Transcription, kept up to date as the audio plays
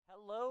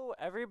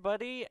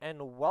everybody,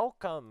 and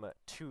welcome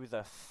to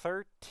the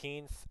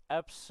 13th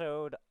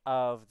episode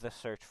of The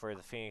Search for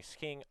the Phoenix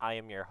King. I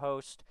am your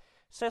host,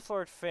 Sith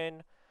Lord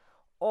Finn,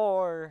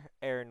 or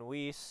Aaron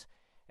Weiss,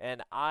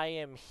 and I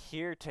am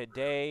here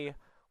today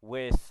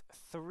with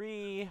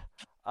three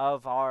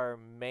of our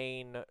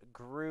main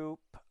group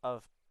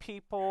of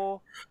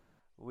people.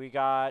 We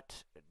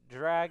got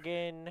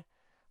Dragon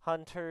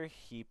Hunter,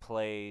 he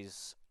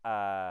plays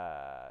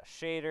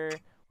Shader.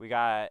 We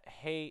got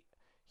Hate,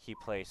 he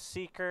plays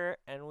Seeker,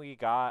 and we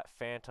got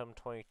Phantom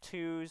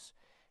 22s,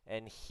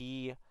 and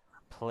he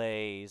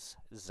plays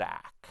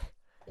Zack.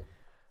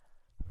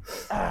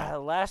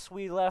 Last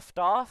we left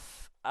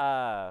off,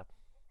 you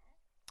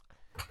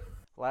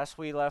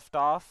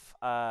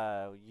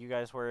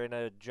guys were in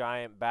a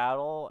giant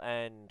battle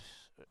and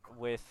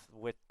with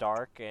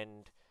Dark,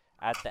 and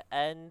at the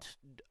end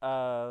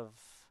of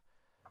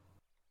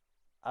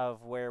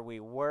where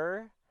we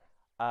were,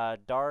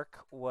 Dark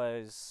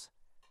was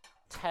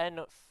 10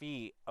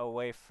 feet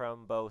away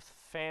from both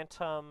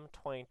Phantom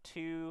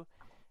 22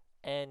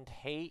 and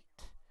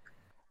Hate,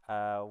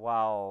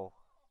 while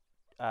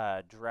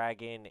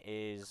Dragon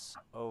is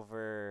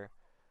over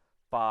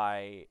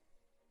by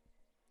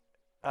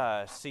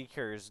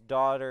Seeker's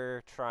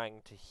daughter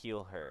trying to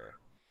heal her.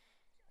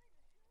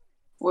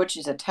 Which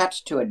is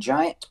attached to a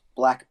giant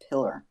black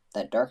pillar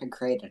that Dark had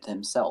created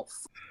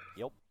himself.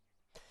 Yep.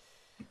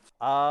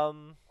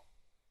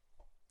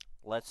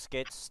 Let's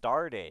get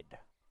started.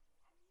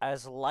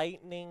 As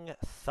lightning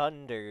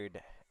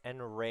thundered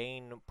and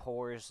rain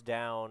pours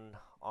down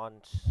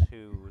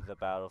onto the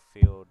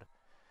battlefield,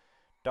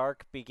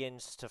 Dark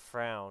begins to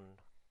frown.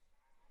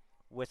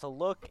 With a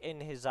look in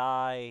his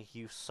eye,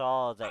 you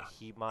saw that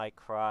he might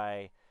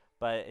cry,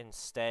 but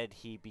instead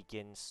he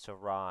begins to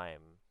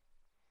rhyme.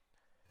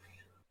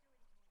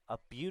 A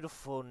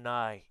beautiful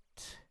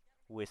night,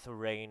 with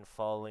rain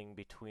falling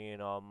between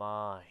our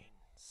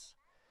minds.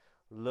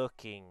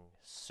 Looking,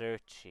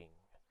 searching,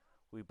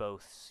 we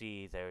both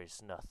see there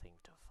is nothing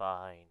to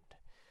find.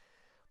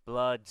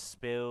 Blood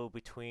spill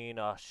between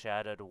our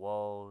shattered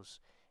walls,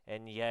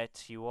 and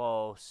yet you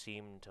all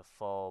seem to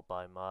fall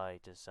by my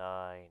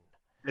design.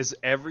 Is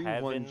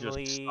everyone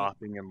Heavenly- just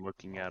stopping and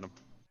looking at him?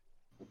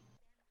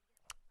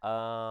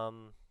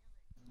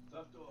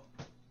 Left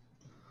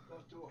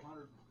to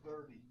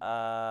 130.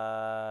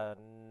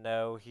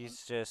 No,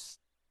 he's just,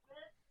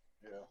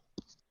 Yeah.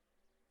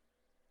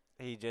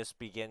 he just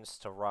begins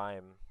to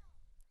rhyme.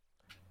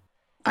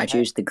 I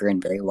choose to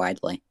grin very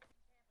widely.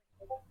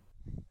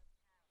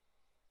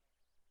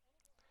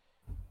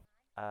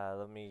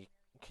 Let me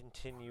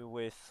continue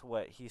with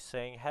what he's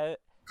saying.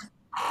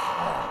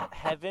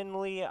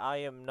 Heavenly I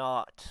am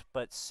not,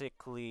 but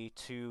sickly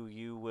too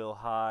you will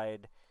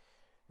hide.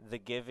 The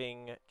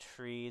giving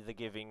tree,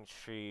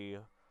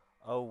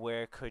 oh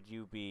where could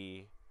you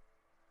be?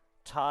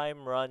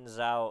 Time runs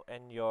out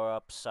and you're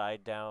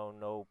upside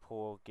down, oh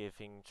poor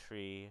giving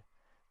tree.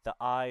 The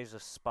eyes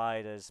of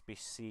spiders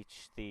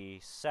beseech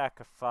thee,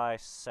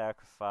 sacrifice,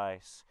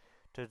 sacrifice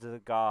to the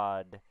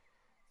god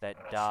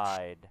that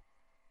died.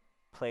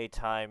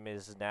 Playtime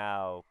is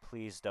now,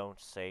 please don't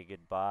say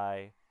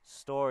goodbye.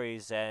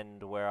 Stories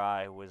end where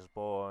I was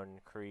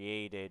born,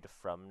 created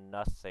from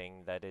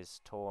nothing that is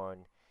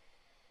torn.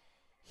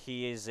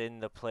 He is in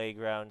the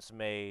playground's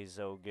maze,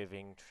 O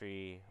giving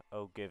tree,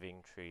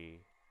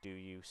 do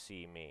you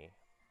see me?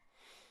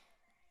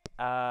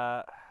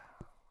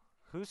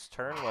 Whose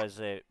turn was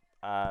it,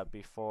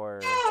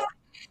 before we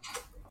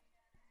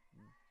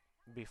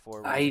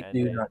I do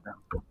ended? not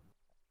know.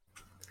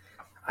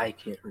 I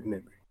can't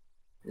remember.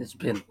 It's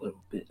been a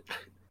little bit.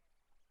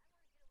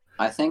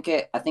 I think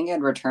it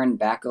returned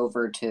back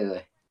over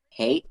to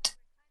Hate,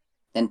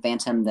 then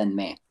Phantom, then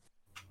me.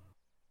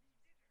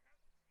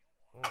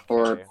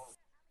 Or Okay.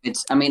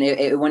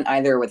 it went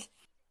either with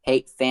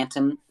Hate,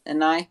 Phantom,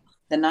 and I,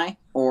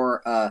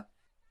 or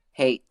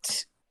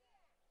Hate,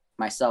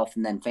 myself,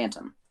 and then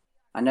Phantom.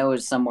 I know it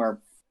was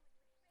somewhere.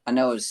 I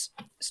know it was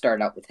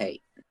started out with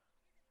Hate.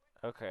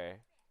 Okay.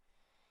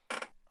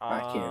 I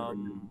can't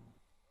remember.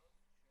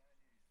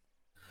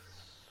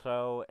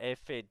 So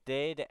if it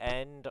did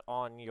end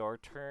on your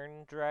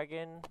turn,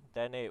 Dragon,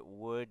 then it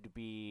would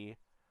be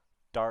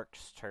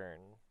Dark's turn.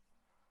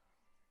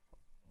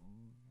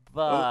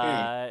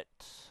 But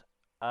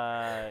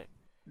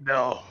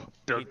No,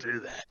 don't do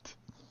that.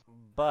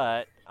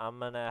 but I'm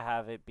gonna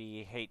have it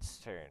be Hate's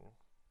turn.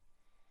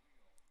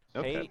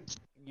 Okay. Hate,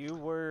 you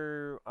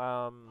were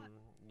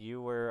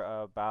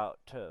about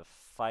to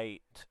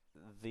fight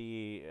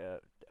the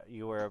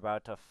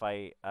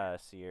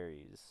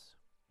Ceres.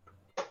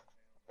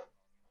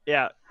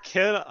 Yeah,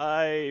 can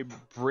I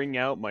bring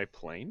out my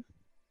plane?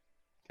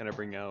 Can I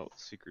bring out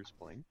Seeker's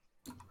plane?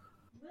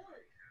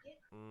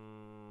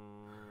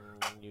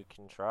 You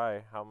can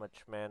try. How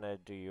much mana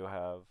do you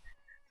have?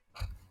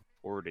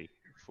 40.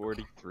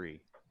 43.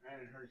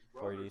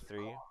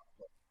 43?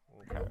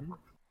 Okay.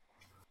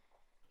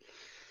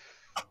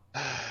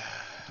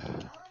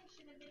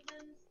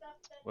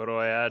 What do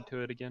I add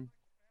to it again?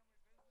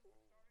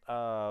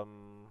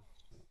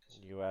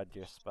 You add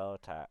your spell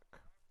attack.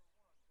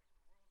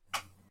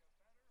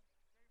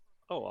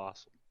 Oh,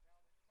 awesome.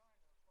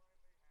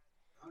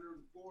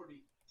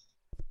 140.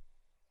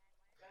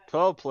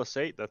 12 plus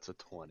 8, that's a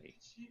 20.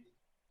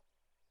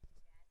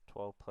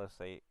 12 plus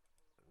 8,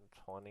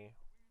 20.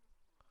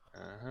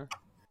 Uh-huh.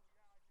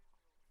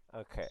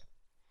 Okay.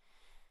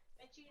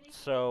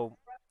 So,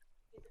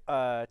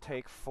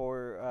 take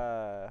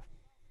four,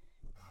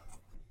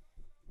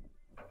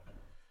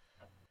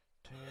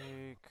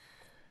 take...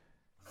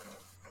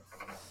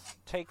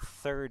 Take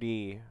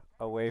 30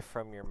 away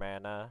from your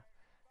mana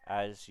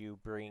as you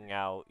bring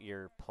out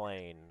your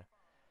plane.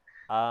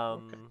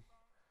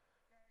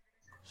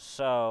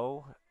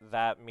 So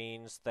that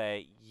means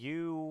that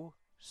you,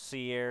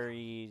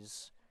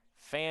 Ceres,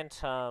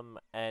 Phantom,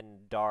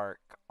 and Dark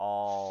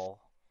all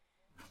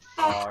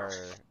are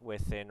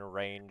within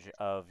range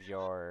of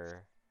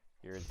your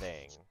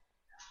thing.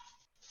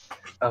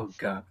 Oh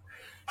god.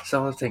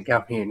 So one thing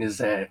I'm hearing is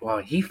that while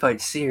he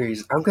fights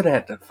Ceres, I'm gonna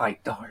have to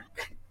fight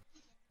Dark.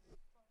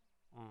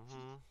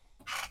 Mm-hmm.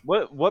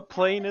 What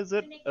plane is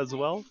it as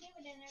well?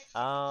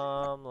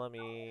 Let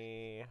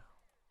me see.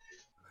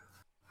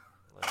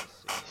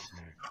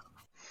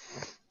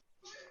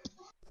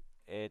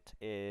 It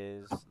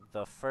is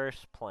the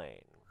first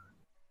plane.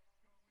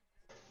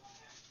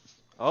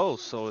 Oh,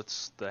 so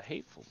it's the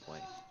hateful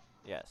plane.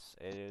 Yes,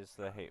 it is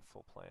the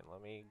hateful plane.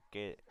 Let me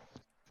get...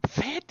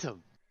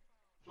 Phantom,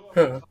 So if,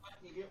 Huh. if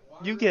I can get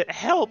one you of them, get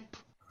help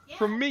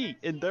from me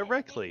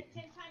indirectly.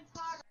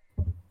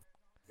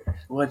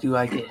 What do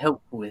I get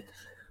help with?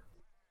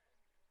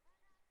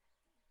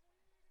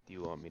 Do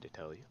you want me to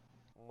tell you?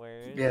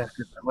 Yeah,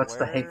 what's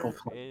the hateful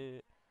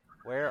plan?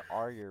 Where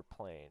are your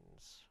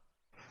planes?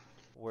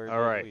 Where All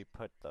did right. we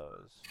put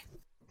those?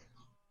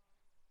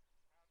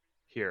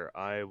 Here,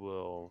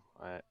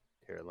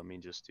 here, let me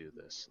just do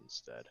this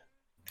instead.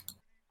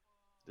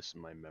 This is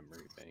my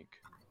memory bank.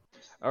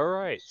 All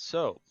right,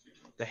 so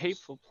the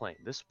hateful plane.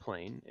 This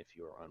plane, if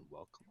you are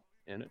unwelcome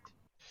in it,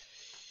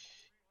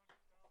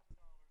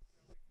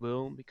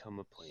 will become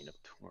a plane of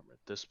torment.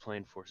 This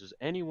plane forces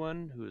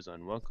anyone who is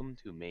unwelcome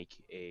to make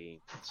a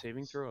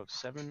saving throw of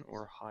 7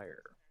 or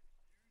higher.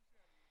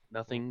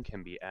 Nothing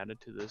can be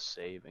added to this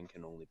save and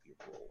can only be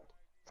rolled.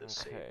 If this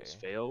save is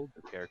Okay. failed,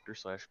 the character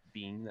 /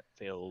 being that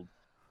failed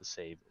the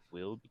save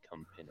will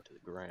become pinned to the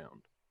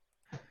ground.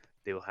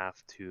 They will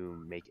have to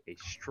make a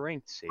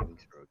strength saving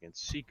throw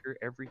against Seeker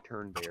every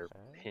turn they are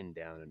Okay. pinned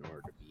down in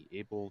order to be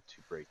able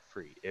to break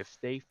free. If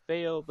they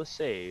fail the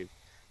save,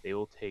 they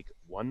will take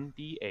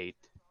 1d8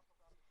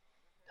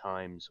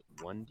 times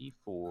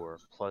 1d4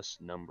 plus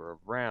number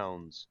of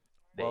rounds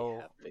they Well,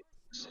 have failed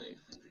the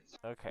save.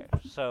 okay.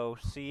 So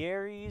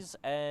Ceres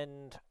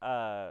and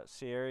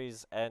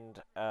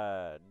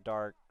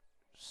Dark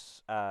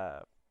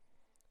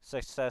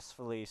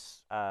successfully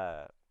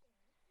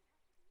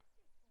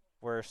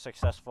were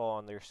successful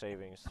on their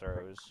savings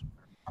throws.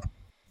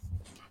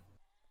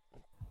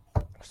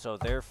 So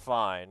they're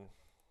fine.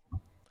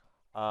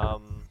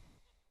 Um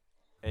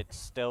it's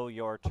still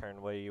your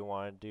turn. What do you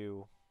want to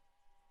do?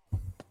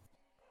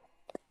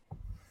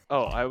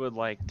 Oh, I would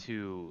like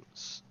to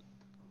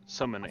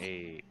summon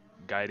a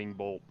guiding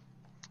bolt,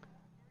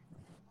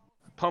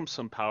 pump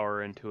some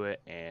power into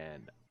it,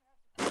 and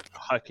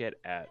huck it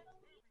at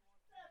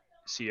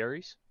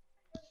Ceres.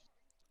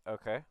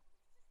 Okay.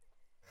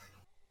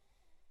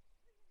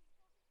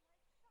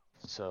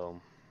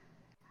 So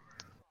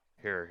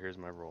here's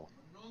my roll.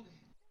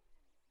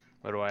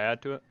 What do I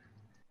add to it?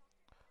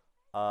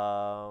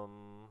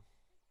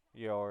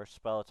 Your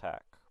spell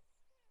attack.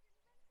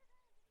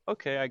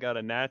 Okay, I got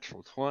a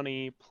natural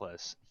 20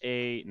 plus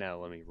 8. Now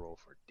let me roll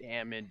for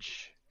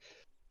damage.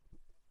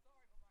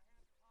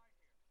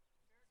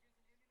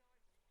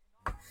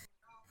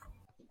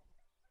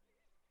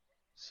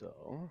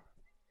 So,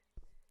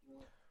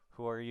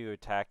 Who are you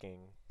attacking?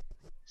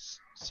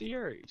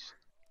 Ceres.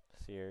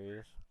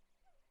 Ceres.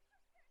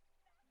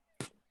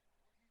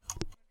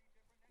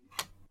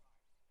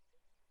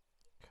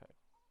 Okay.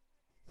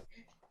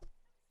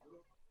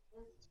 will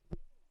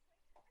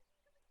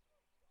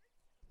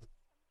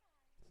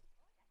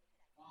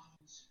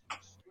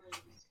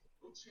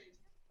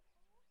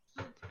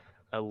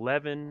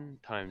 11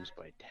 times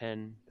by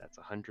 10, that's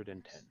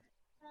 110.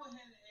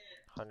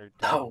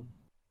 110. Oh,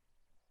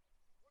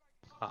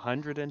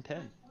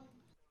 110.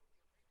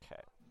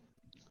 Okay.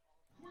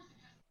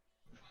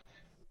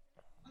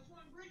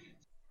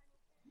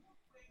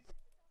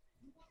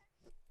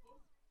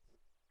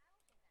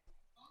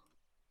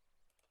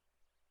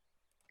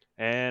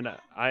 And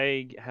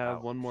I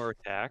have one more Ouch.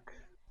 attack.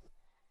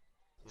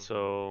 Mhm.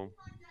 So,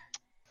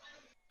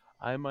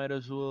 I might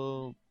as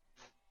well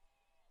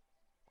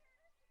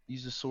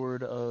use a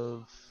sword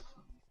of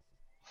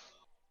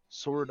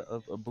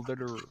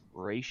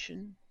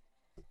obliteration.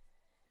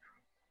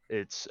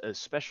 It's a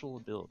special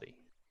ability.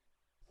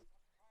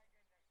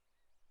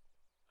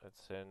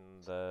 It's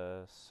in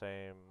the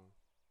same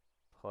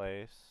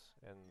place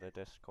in the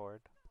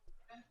Discord.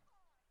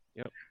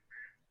 Yep.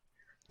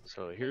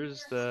 So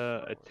here's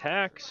the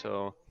attack.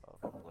 So Of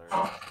learn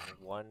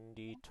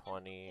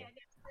 1d20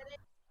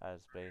 as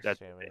base That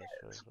damage.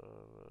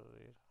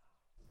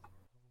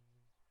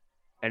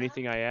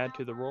 anything I add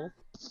to the roll?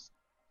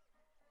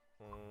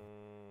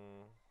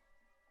 Mm,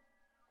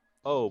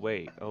 Oh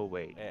wait, it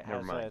never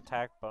has an mind.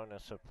 attack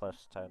bonus of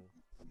 +10.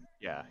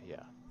 Yeah.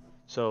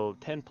 So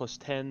 10 plus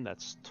 10,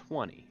 that's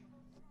 20.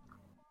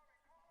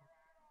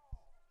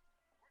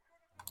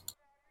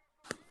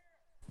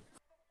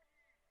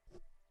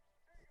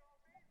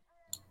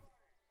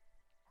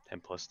 Ten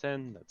plus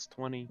 10, that's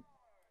 20.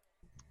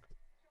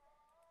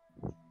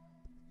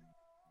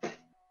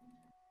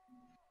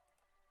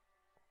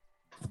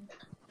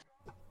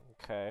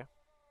 Okay.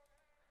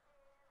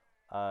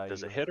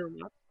 Does it hit or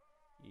not?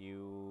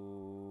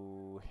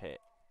 You hit.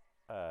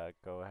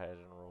 Go ahead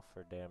and roll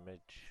for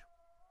damage.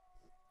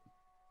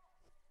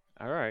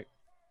 Alright.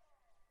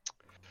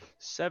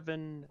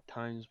 7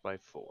 times by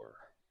 4.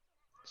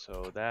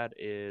 So that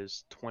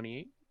is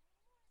 28.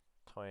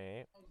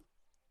 28.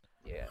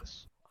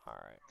 Yes. All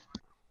right.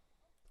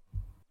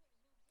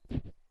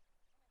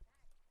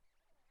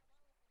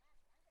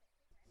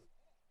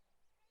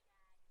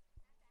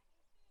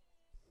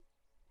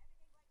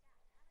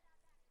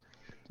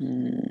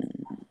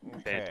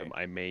 Okay. Phantom,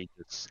 I may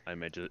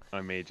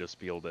just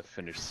be able to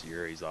finish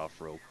series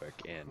off real quick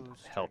and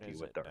Whose help turn you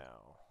is with it the.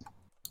 now?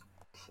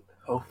 Let me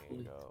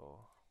Hopefully. go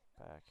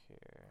back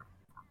here.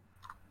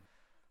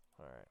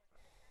 All right.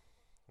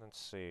 Let's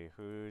see.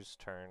 Whose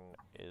turn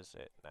is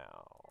it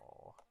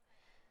now?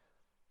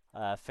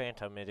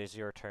 Phantom, it is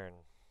your turn.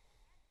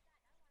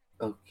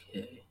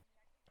 Okay.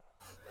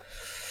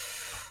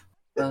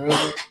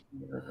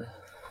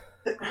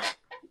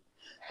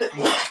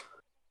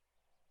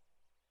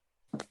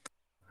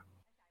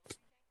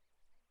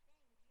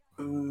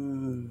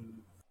 Mm,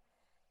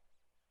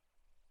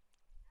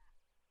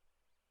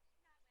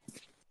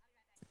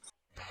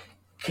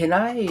 can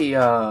I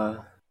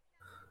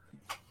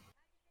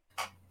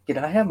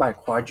have my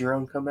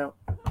quadrone come out?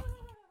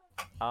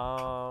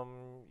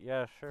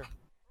 Yeah, sure.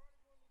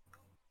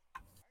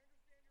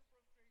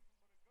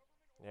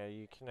 Yeah,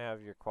 you can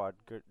have your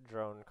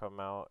drone come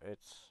out.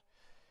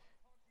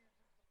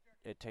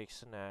 It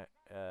takes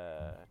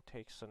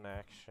takes an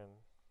action.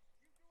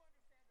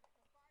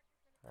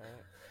 All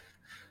right.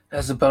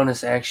 As a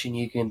bonus action,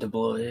 you can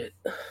deploy it.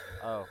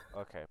 Oh,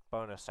 okay.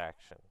 Bonus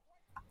action.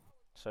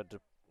 So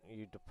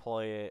you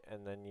deploy it,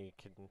 and then you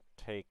can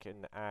take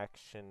an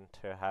action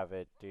to have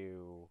it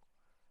do,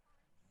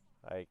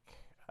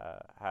 like,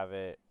 have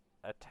it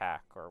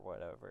attack or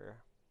whatever.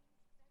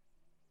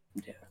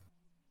 Yeah.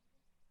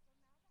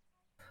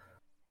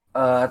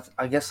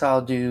 I guess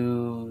I'll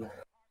do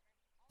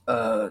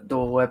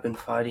dual weapon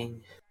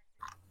fighting,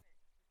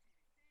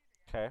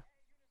 Okay.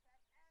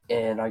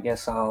 and I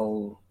guess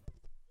I'll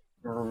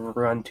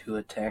run to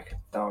attack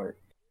Dart.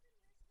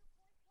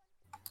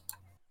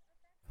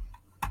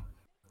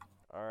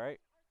 All right.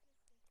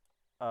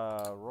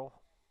 Roll.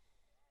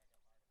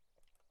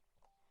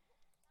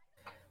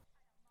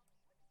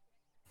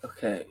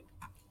 Okay,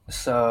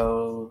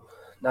 so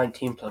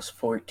 19 plus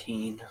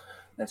 14,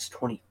 that's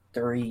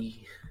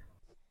 23.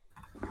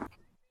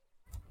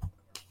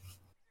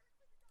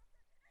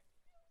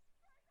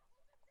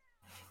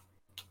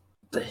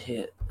 The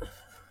hit,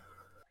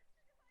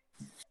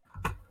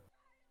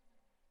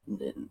 and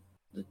then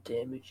the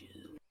damage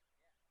is.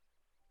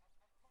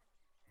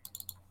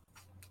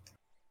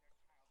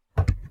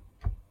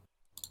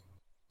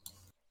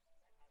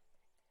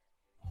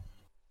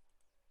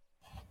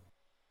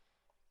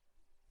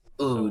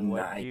 So Ooh,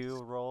 what do nice.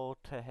 you roll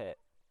to hit?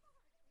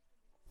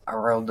 I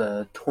rolled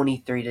a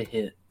 23 to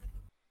hit.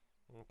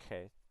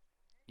 Okay.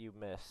 You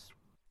miss.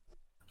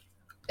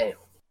 Damn.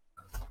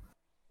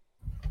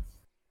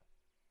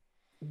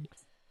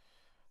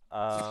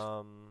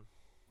 Um.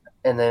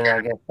 And then I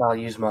guess I'll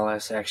use my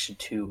last action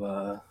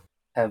to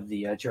have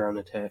the drone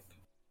attack.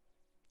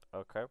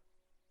 Okay.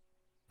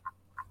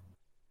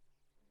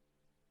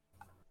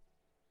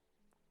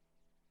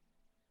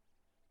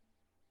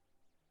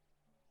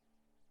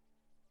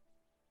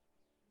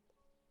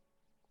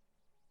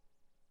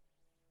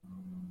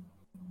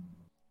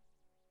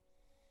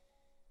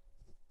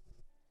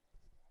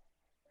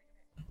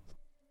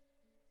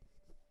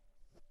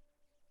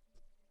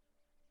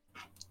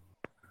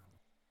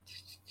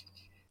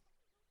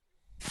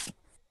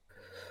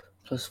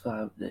 Plus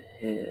 5 to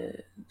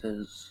hit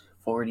does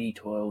 40,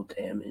 12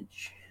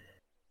 damage.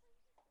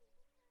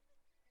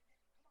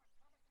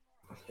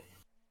 Okay.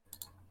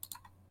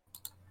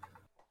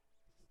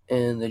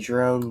 And the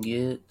drone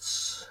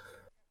gets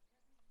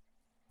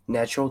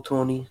natural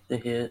 20 to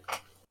hit.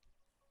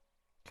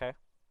 Okay.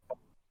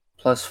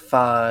 Plus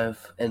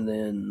 5, and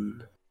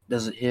then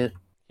does it hit?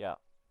 Yeah.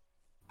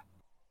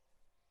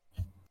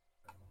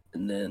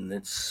 And then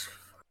it's.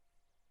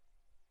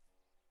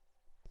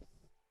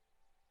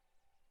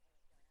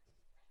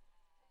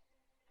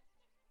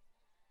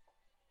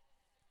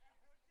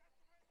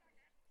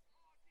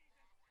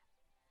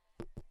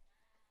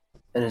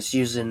 And it's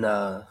using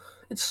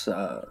its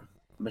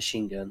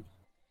machine gun.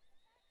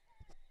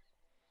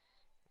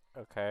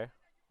 Okay.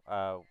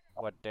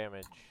 What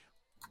damage?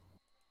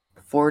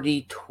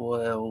 40,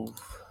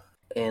 12,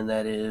 and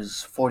that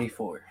is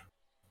 44.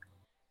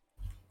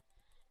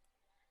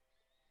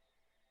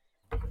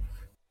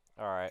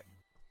 Alright.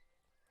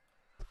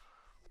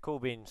 Cool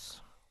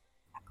beans.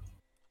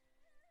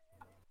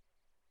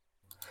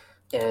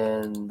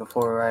 And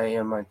before I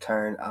end my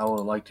turn, I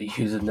would like to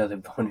use another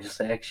bonus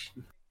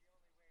action.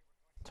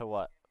 To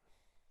what?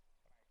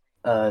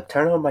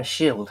 Turn on my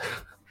shield.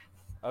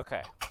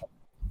 Okay.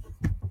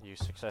 You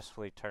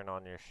successfully turn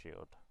on your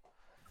shield.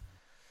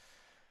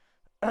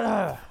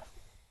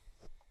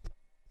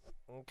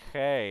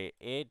 Okay,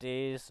 it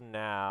is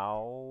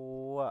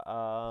now,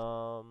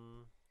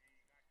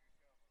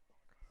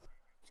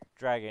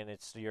 Dragon,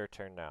 it's your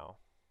turn now.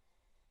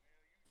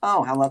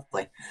 Oh, how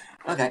lovely.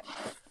 Okay.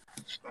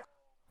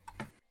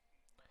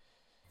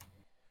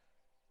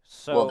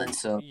 Well then,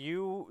 So, so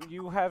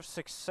you have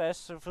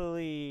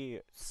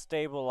successfully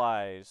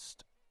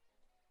stabilized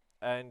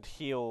and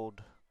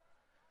healed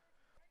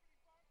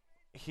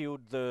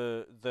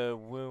the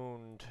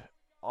wound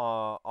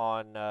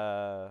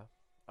on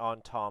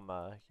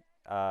Tama.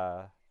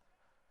 Uh,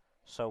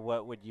 so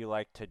what would you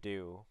like to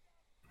do?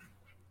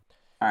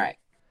 all right.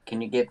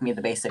 Can you give me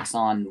the basics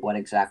on uh what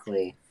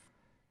exactly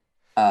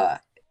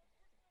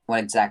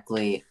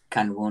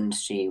kind of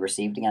wounds she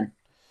received again?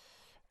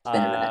 It's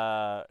been a minute.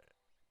 Uh,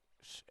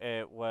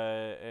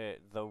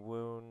 the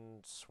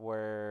wounds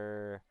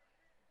were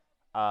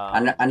I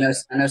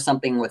know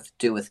something with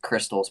do with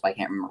crystals, but I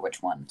can't remember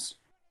which ones.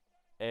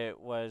 it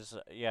was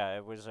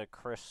a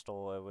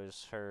crystal. It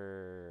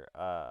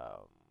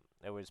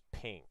was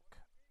pink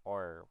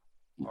or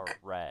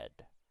red.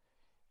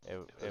 It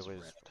was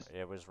red.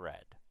 It was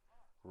red.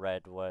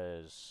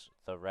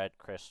 The red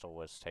crystal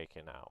was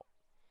taken out.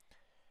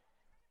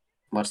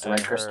 What's the And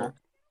red her crystal?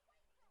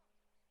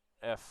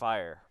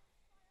 fire.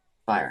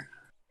 Fire.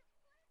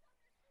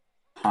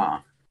 Huh.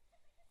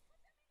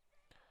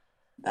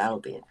 That'll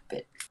be a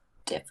bit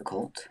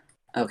difficult.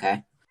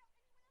 Okay.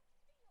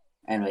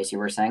 Anyways, you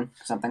were saying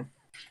something?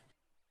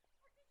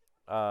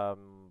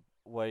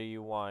 What do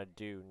you want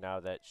to do now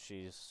that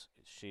she's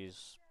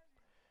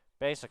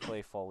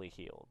basically fully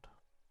healed?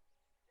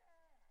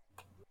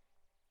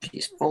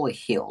 She's fully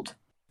healed,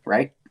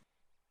 right?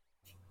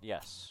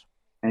 Yes.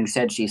 And you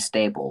said she's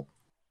stable,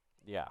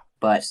 Yeah.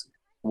 but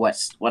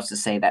what's to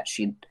say that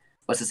she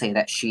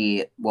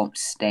won't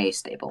stay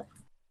stable?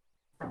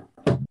 Mhm.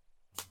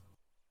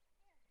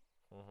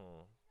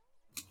 All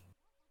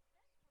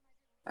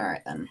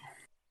right then.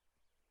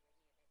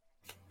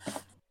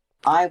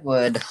 I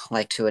would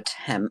like to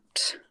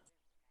attempt.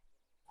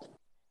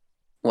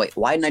 Wait,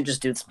 why didn't I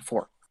just do this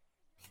before?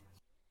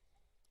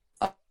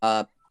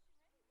 Uh,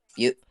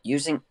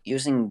 using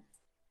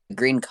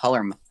green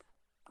color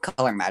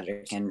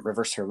magic and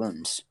reverse her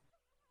wounds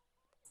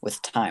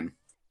with time.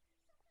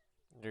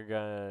 You're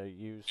gonna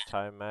use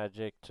time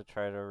magic to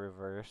try to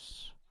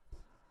reverse.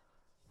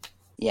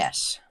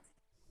 Yes.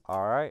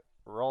 All right,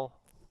 roll.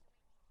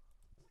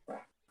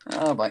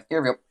 Oh boy,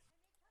 here we go.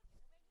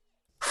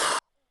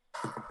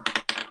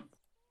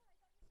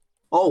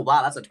 Oh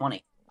wow, that's a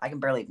 20. I can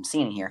barely even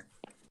see in here.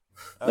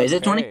 Wait, is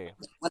it 20? Okay.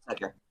 One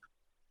second.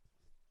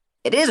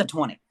 It is a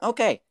 20.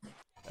 Okay.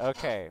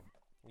 Okay.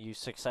 You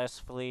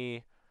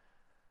successfully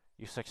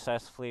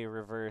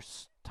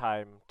reverse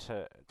time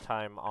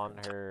on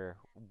her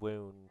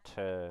wound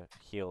to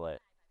heal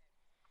it.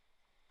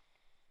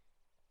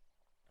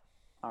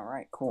 All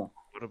right, cool.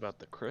 What about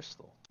the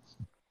crystal?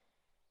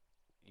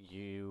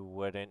 You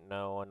wouldn't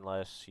know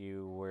unless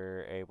you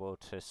were able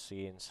to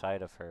see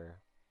inside of her.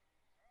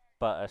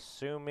 But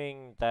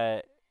assuming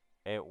that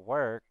it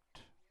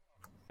worked,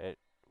 it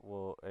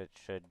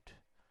should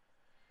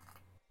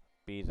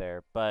be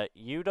there. But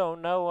you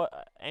don't know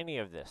any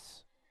of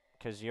this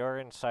because you're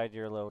inside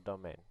your little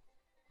domain.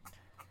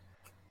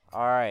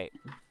 All right.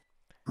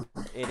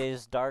 It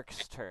is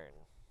Dark's turn.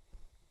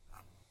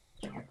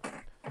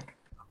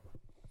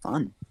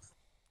 Fun.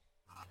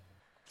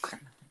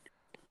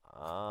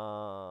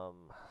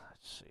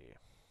 Let's see.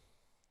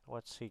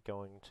 What's he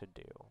going to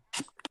do?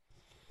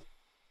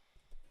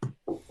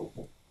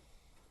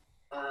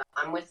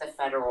 I'm with the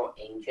federal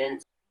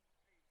agents.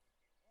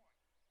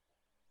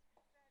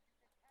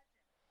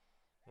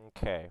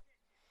 Okay.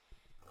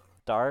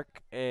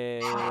 Dark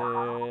is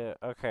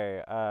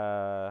okay.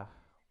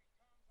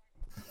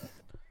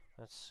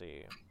 Let's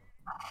see.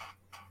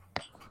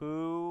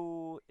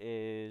 Who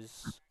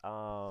is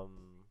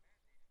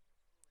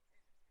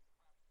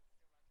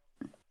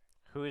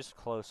who is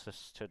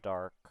closest to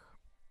Dark?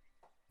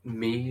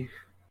 Me,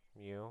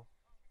 You?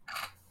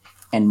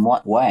 In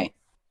what way?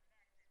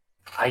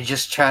 I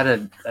just try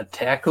to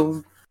attack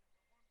him.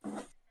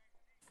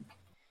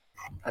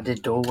 I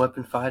did dual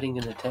weapon fighting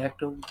and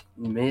attacked him,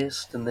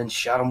 missed, and then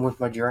shot him with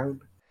my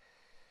drone.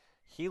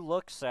 He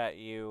looks at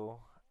you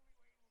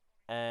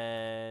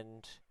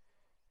and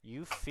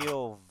you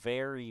feel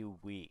very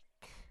weak.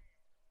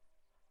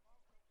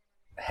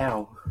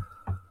 How?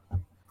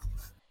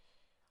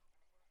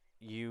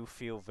 You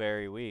feel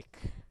very weak.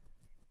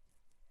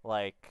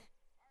 Like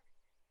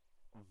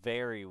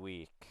very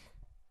weak.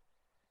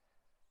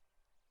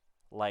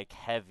 like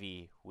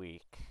heavy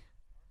weak.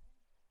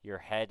 Your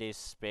head is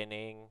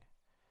spinning.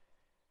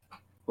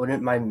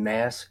 Wouldn't my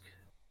mask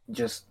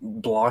just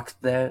block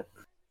that?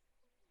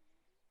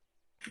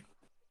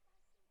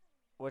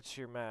 What's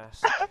your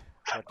mask?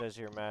 What does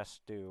your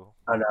mask do?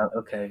 Oh no,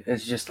 okay.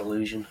 It's just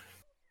illusion.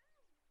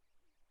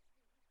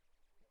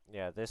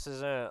 Yeah, this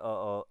isn't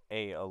a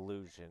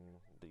illusion.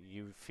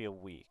 You feel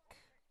weak.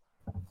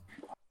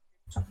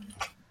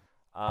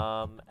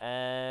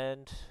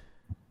 And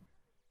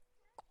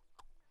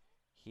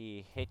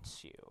he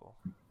hits you.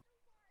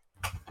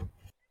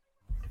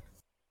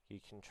 You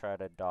can try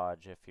to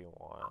dodge if you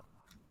want.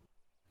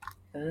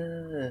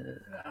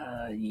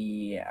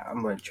 Yeah,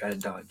 I'm gonna try to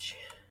dodge.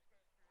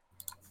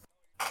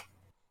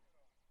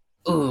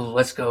 Ooh,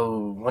 let's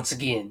go once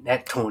again.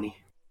 That 20.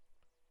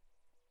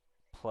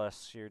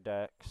 Plus your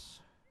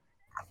dex.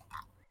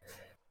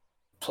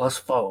 Plus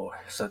 4.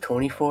 So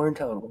 24 in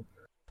total.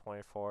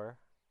 24.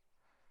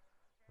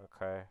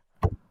 Okay.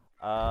 What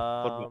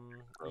about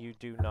You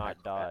do not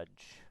acrobat?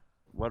 dodge.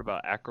 What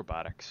about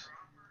acrobatics?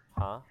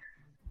 Huh?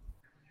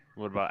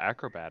 What about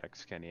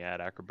acrobatics? Can you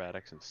add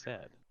acrobatics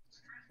instead?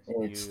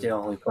 It's You still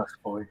only plus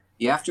 4.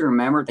 You have to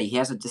remember that he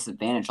has a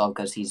disadvantage all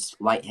because he's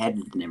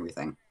lightheaded and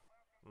everything.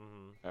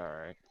 All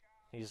right.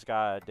 He's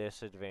got a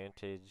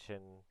disadvantage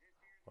and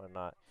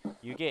whatnot.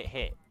 You get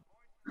hit.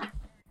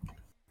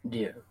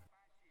 Yeah.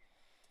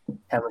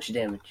 How much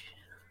damage?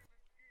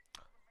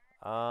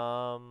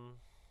 One-third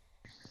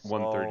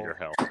Well, your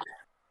health.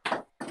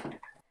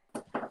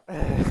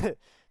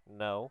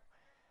 no.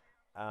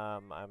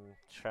 I'm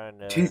trying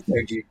to.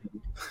 2/3 your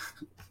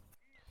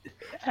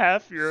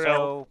Half your health.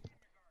 So,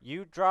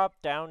 you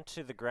drop down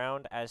to the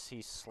ground as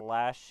he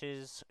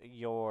slashes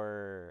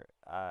your.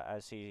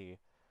 As he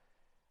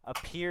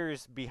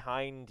appears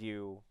behind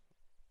you,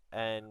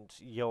 and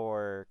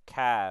your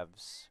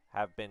calves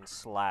have been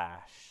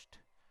slashed.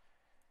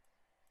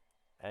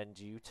 And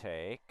you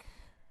take.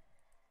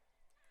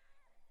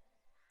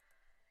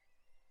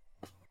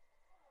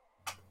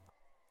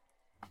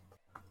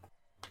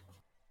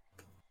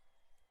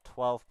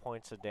 12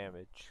 points of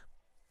damage.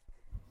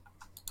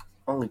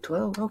 Only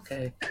 12?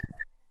 Okay.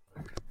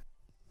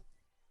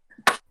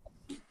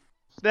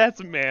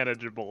 That's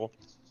manageable.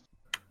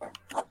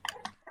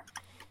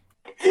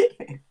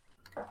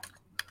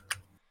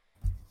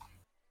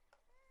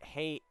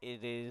 Hey,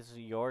 it is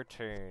your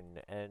turn,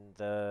 and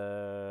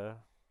the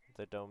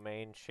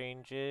domain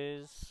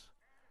changes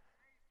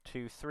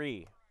to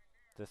 3,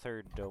 the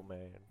third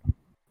domain.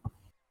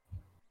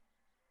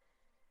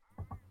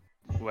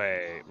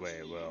 Wait,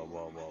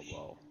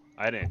 whoa.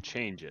 I didn't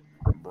change it,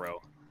 bro.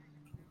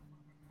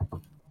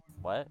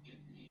 What?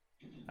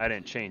 I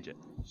didn't change it.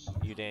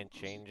 You didn't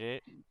change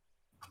it?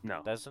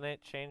 No. Doesn't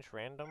it change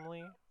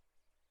randomly?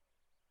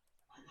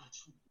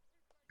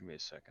 Give me a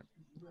second.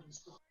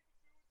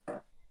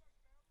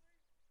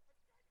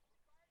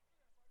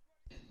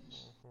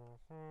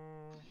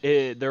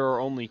 There are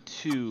only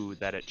 2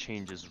 that it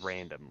changes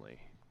randomly.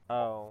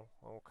 Oh,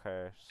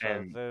 okay. So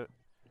And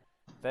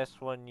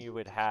this one you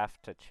would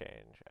have to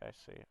change. I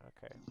see.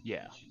 Okay.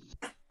 yeah.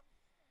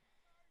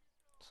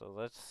 So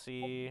let's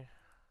see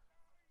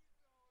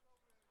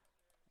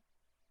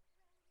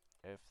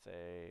if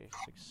they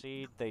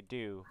succeed. They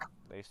do.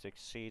 They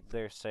succeed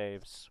their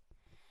saves.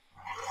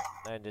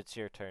 And it's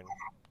your turn.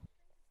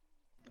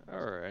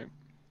 Alright.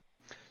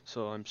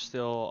 So I'm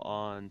still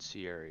on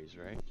Sierra's,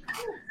 right?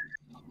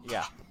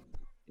 Yeah.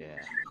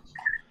 Yeah.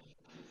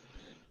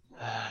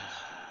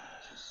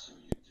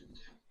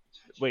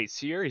 Wait,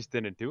 Sierra's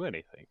didn't do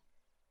anything.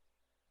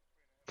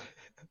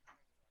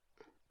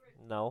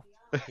 No.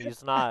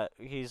 He's not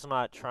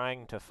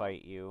trying to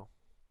fight you.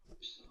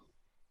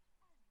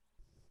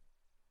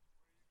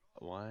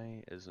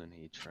 Why isn't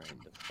he trying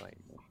to fight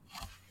me?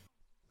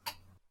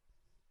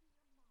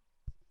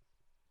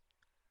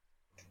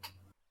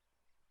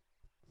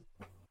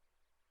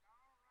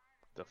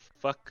 The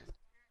fuck?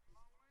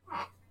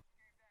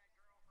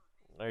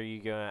 Are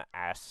you gonna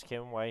ask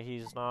him why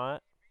he's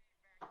not?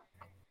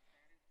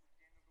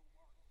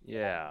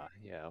 Yeah.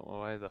 Well,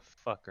 why the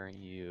fuck aren't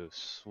you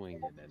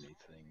swinging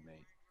anything,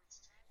 mate?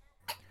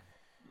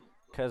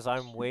 'Cause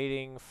I'm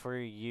waiting for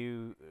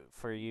you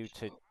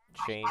to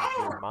change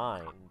your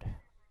mind.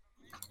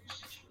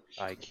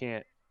 I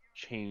can't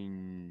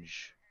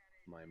change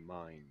my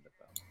mind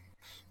about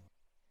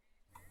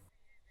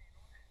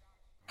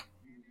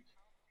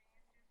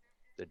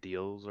the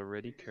deal's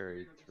already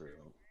carried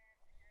through.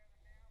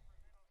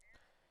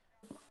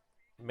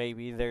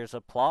 Maybe there's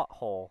a plot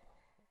hole.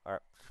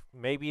 Or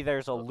maybe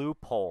there's a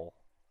loophole.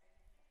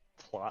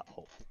 Plot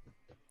hole.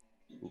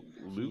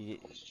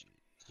 Loop.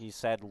 He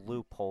said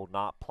loophole,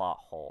 not plot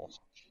hole.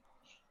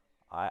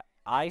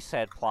 I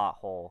said plot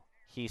hole.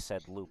 He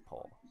said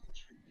loophole.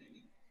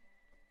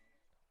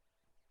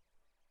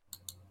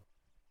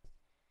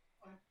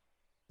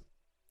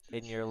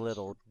 In your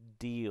little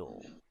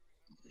deal.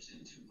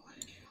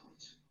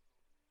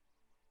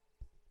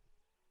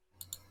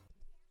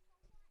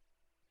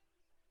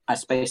 I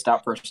spaced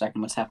out for a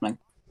second. What's happening?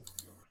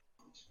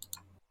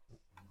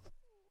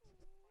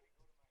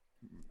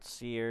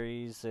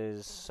 series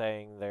is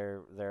saying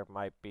there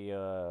might be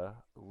a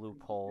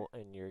loophole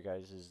in your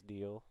guys'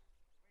 deal.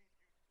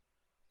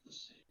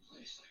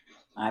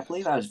 I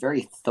believe I was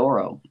very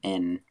thorough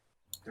in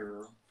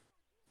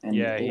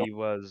Yeah, the he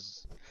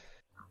was.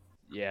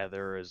 Yeah,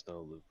 there is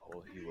no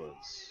loophole. He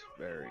was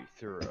very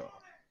thorough.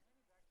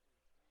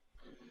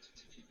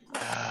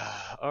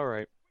 All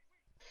right.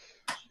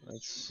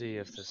 Let's see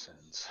if this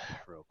ends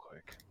real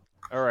quick.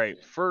 All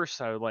right.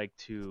 First, I would like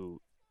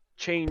to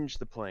change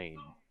the plane,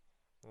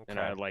 and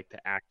Okay. I'd like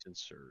to act and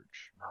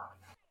surge.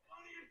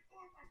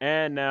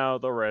 And now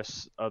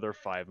the other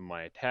 5 of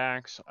my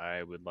attacks,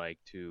 I would like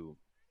to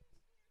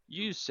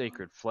use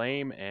Sacred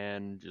Flame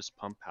and just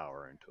pump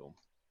power into them.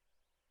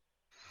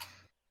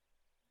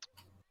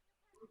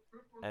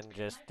 And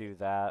just do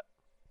that.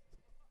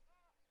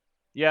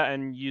 Yeah,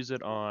 and use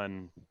it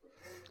on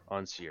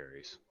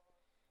Sierras.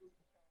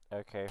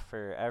 Okay,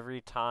 for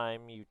every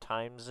time you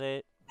times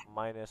it,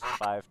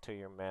 -5 to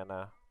your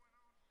mana.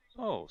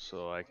 Oh,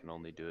 so I can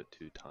only do it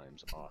 2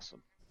 times.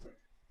 Awesome.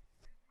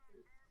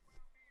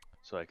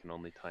 So I can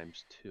only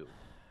times 2.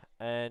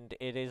 And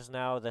it is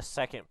now the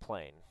second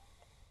plane.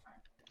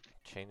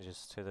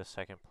 Changes to the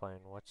second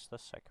plane. What's the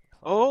second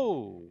plane?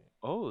 Oh,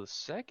 the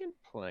second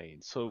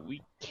plane. So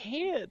we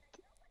can't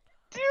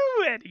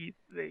do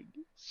anything.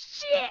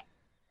 Shit.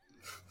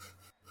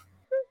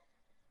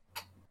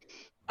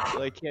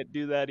 So I can't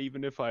do that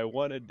even if I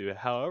wanted to.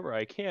 However,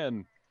 I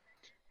can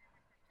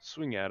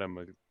swing at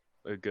him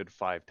a good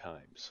 5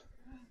 times.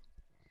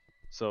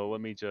 So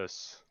let me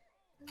just.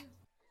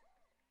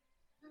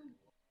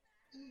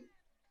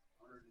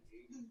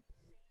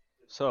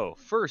 So,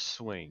 first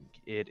swing,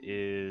 it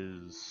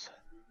is.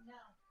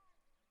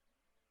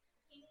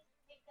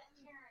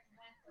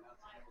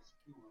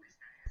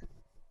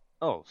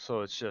 Oh,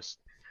 so it's just.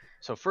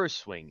 So, first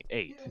swing,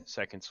 8.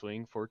 Second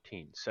swing,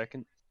 14.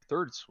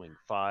 Third swing,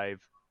 5.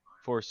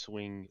 Fourth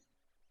swing,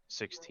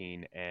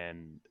 16.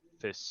 And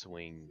fifth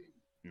swing,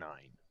 9.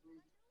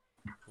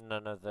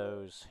 None of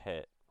those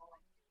hit.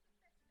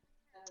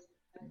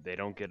 They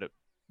don't get it.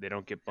 They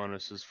don't get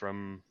bonuses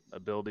from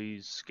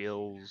abilities,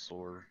 skills,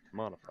 or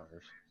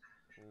modifiers.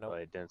 Nope.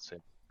 I didn't say.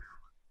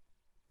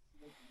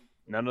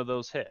 None of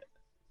those hit.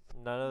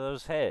 None of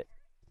those hit.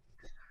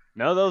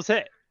 None of those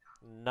hit.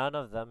 None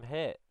of them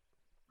hit.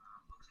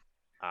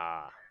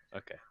 Ah,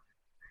 okay.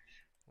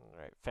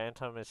 Alright,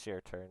 Phantom, it's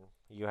your turn.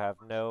 You have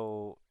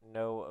no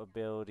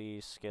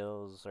ability,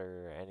 skills,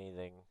 or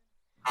anything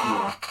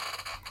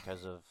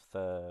because of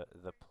the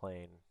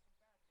plane.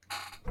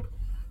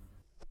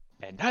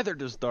 And neither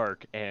does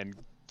Dark. And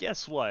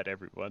guess what,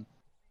 everyone?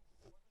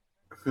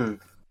 Hmm.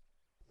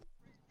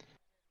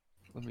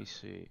 Let me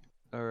see.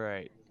 All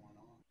right.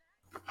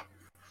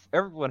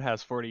 Everyone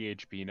has 40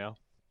 HP now.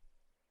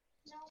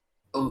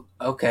 Oh,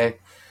 okay.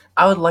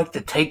 I would like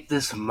to take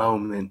this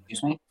moment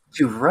Excuse me?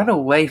 to run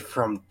away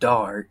from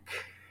Dark.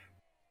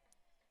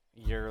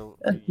 You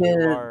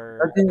Again,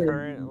 are again.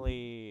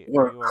 currently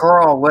Or you are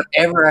crawl,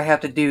 whatever I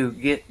have to do.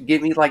 Get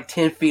me like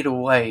 10 feet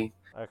away.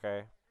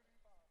 okay.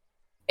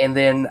 And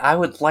then I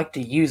would like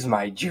to use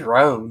my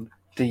drone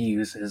to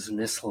use as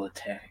missile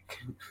attack.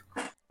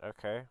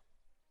 Okay.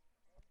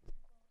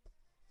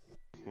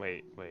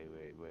 Wait a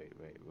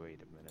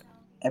minute.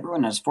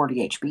 Everyone has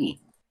 40 HP.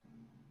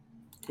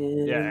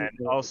 Yeah,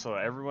 and also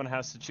everyone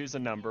has to choose a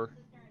number.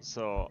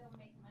 So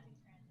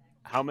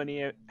how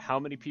many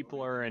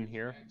people are in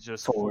here?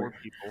 Just 4 4.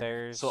 people.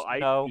 There's So I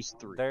no choose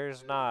 3.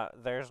 there's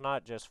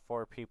not just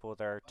 4 people,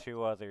 there are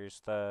 2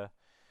 others. The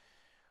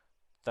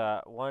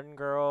one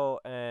girl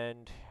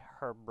and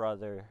her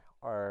brother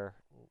are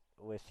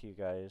with you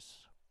guys.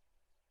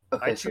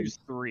 Okay, I so choose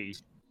 3.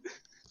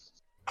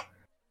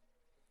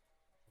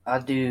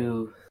 I'll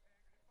do.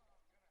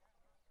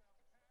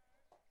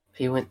 If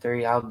he went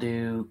 3, I'll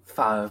do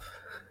 5.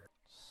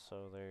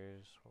 So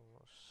there's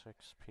almost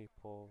 6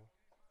 people.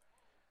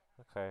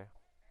 Okay.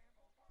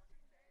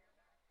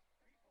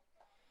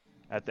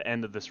 At the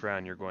end of this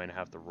round, you're going to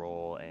have to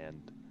roll,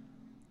 and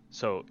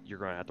so you're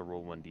going to have to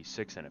roll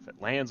 1d6, and if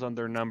it lands on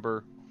their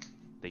number,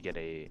 they get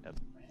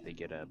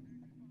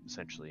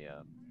essentially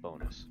a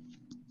bonus.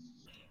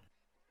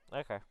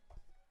 Okay.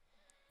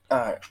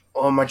 Alright.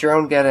 Well, my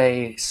drone got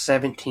a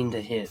 17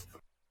 to hit.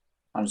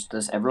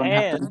 Does everyone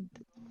have to And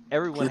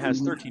everyone give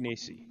has me 13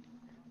 AC.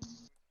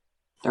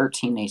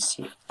 13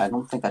 AC? I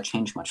don't think that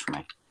changed much for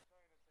me.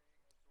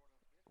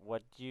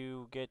 What do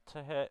you get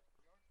to hit?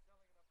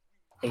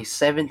 A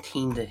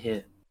 17 to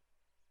hit.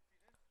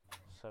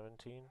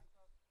 17?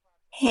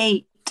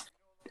 Hey,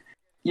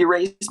 you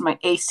raised my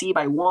AC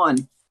by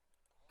 1.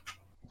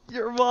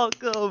 You're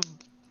welcome.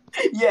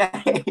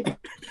 Yay!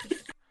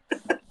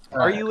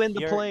 Are you in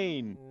the You're-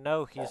 plane?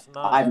 No, he's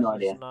not. I have no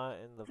He's idea. not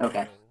in the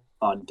Okay. plane.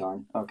 Oh,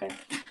 darn. Okay.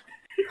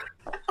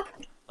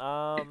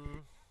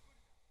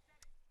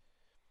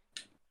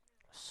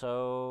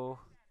 So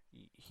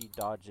he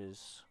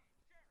dodges.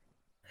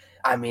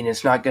 I mean,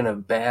 it's not gonna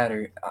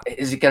batter.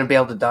 Is he gonna be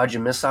able to dodge a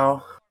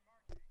missile?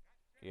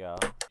 Yeah,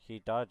 he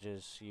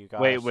dodges. You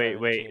got Wait. a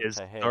 17 Is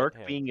to hit Dark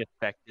him. being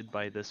affected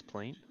by this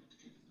plane?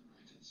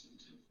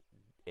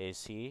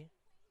 Is he?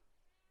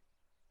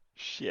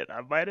 Shit,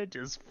 I might have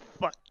just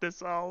fucked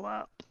this all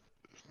up.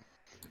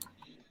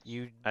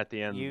 You At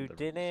the end you of the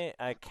didn't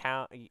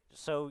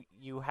so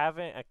you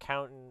haven't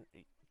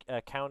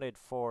accounted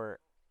for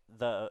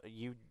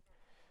you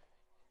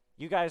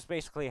guys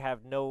basically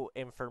have no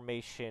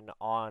information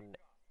on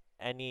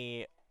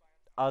any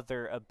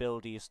other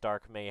abilities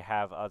Dark may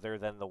have other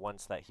than the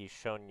ones that he's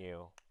shown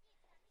you,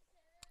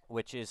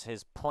 which is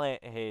his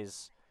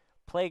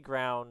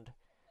playground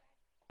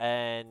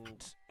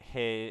and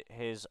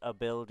his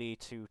ability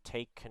to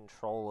take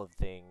control of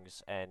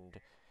things and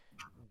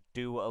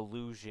do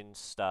illusion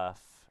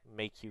stuff,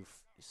 make you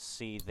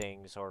see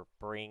things or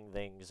bring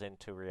things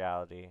into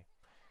reality.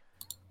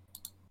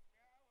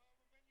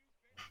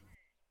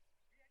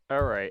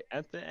 Alright,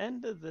 at the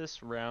end of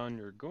this round,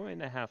 you're going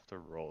to have to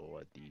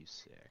roll a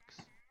d6.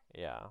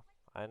 Yeah,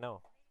 I know.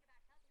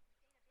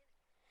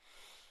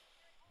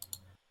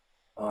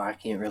 Oh, I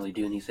can't really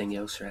do anything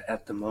else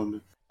at the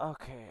moment.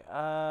 Okay,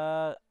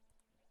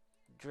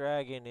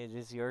 Dragon, it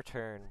is your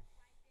turn.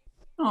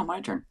 Oh,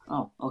 my turn.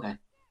 Oh, okay.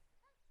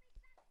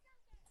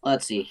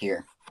 Let's see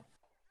here.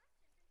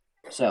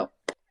 So,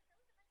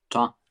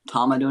 Tom,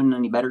 doing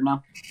any better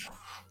now?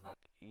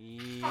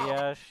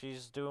 Yeah,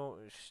 she's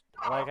doing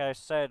like I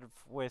said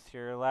with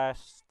your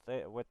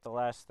with the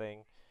last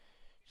thing.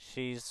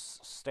 She's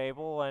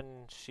stable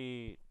and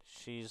she's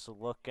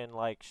looking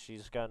like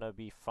she's gonna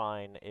be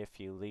fine if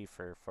you leave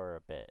her for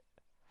a bit.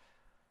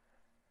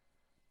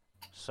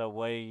 So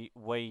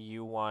what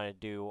you want to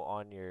do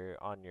on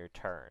your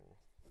turn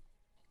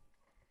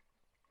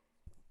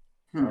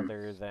Hmm.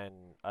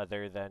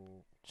 other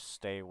than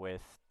stay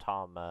with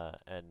Tama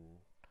and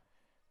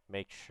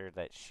make sure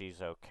that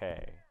she's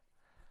okay?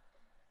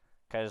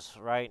 Cuz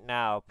right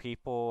now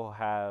people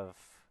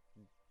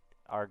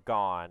are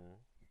gone.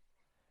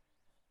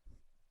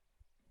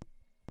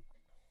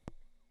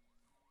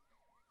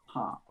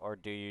 Huh. Or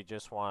do you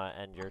just want to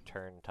end your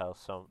turn until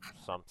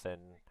something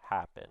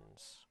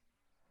happens?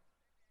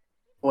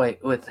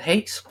 Wait, with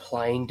Hate's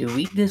plane, do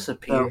we So,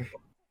 disappear?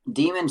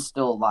 Demon's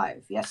still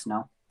alive. Yes,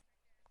 no?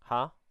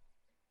 Huh?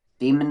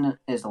 Demon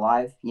is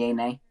alive. Yay,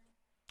 nay?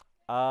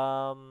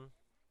 Um,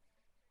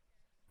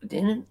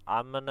 Didn't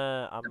I'm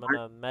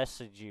gonna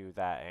message you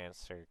that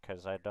answer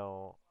because I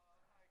don't.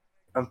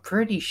 I'm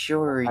pretty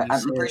sure you I'm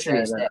said pretty sure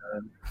he's that.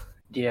 dead.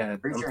 Yeah,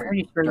 Pretty I'm sure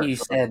pretty sure you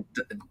Dark's alive.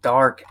 said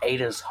Dark ate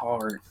his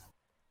heart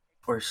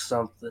or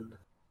something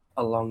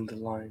along the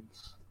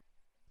lines.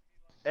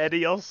 And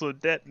he also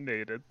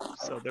detonated,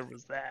 so there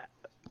was that.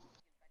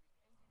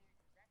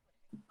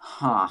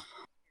 Huh.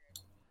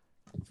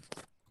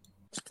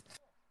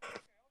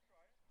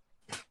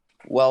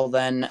 Well,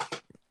 then,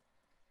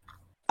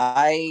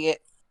 I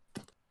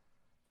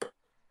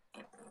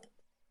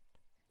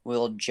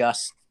will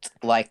just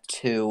like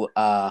to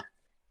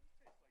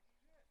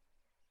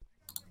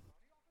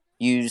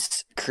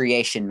use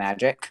creation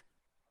magic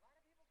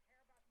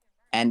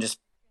and just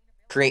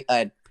create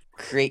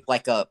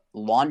like a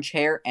lawn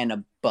chair and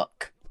a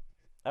book.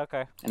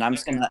 Okay. And I'm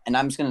just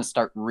gonna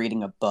start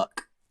reading a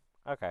book.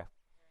 Okay.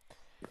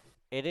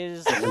 It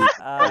is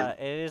it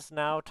is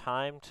now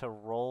time to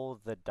roll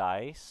the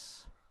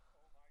dice.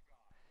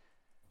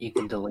 You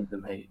can delete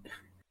them, Hate.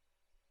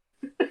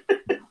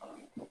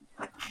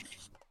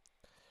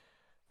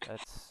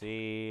 Let's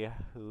see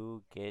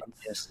who Yes,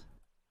 gets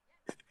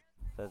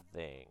the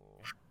thing.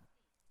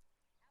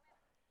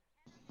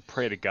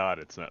 Pray to God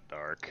it's not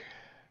dark.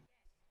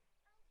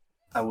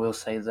 I will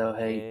say though,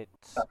 Hate. It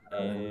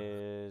Um,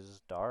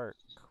 is Dark.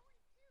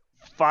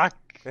 Fuck!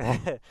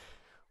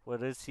 What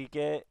does he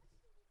get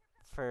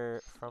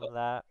from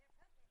that?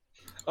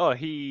 Oh,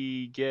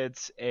 he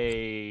gets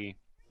a.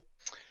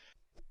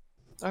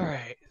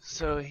 Alright,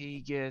 so he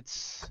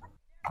gets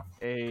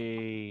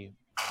a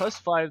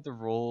 +5 to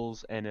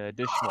rolls and an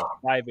additional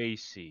 5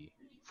 AC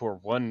for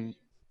one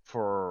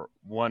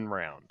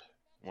round.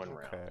 One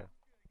round. Okay.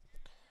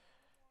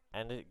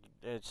 And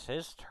it's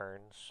his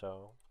turn,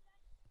 so.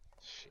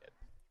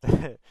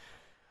 Shit.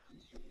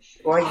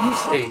 why are you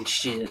saying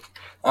shit?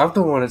 I'm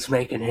the one that's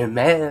making him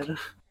mad.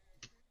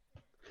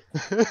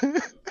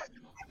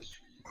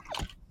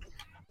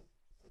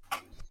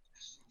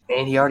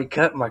 And he already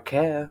cut my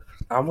calf.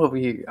 I'm over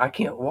here. I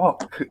can't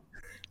walk.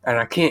 And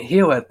I can't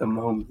heal at the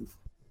moment.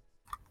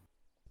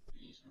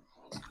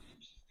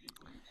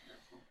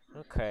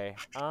 Okay.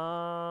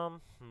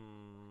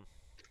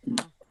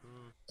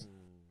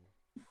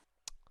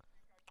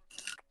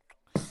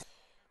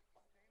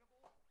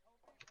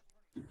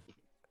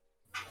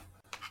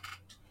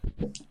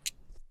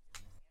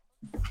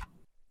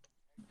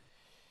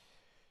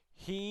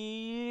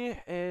 He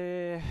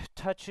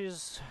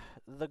touches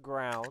the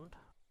ground,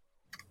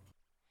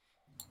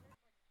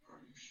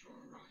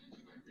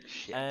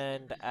 Shit.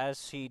 and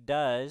as he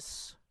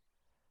does,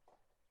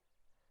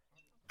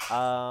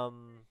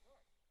 um,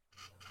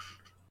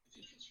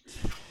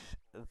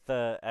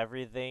 the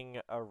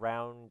everything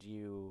around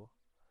you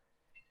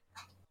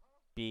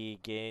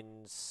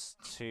begins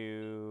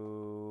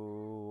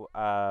to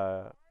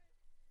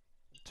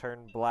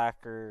turn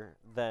blacker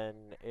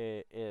than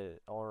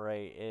it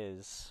already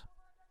is.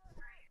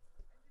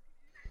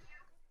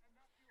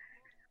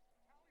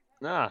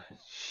 Ah,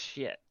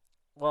 shit.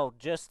 Well,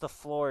 just the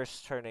floor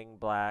is turning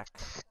black,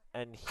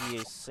 and he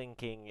is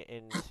sinking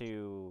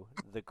into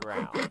the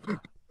ground.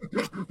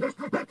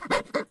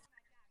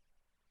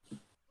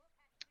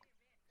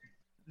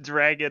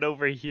 Dragon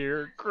over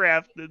here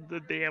crafted the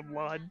damn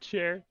lawn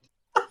chair.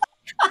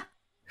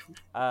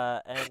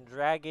 And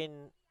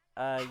Dragon,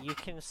 you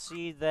can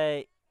see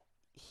that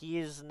he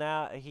is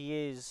now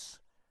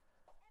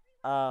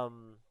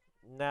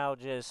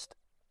just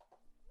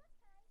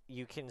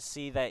you can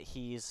see that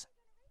he's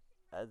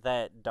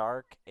that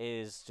Dark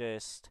is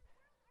just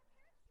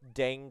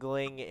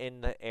dangling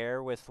in the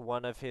air with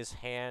one of his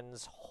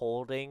hands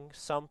holding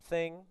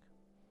something,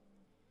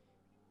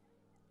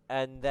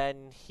 and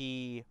then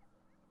he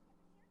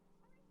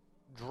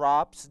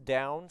drops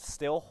down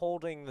still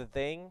holding the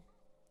thing,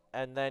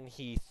 and then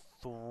he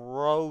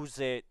throws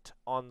it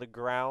on the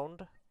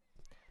ground,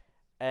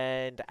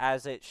 and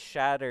as it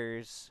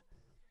shatters,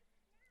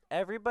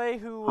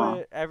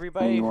 Huh.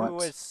 everybody And who what?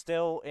 was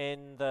still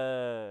in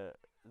the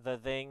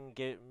thing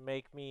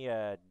make me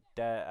a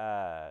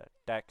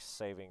dex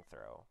saving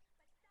throw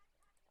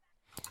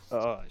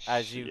Oh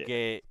as you shit.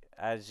 get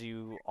as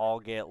you all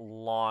get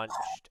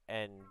launched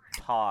and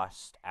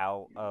tossed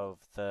out of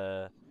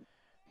the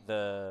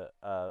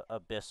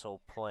abyssal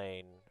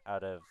plane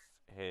out of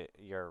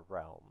your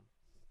realm.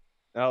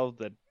 Oh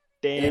the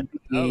damn. It'd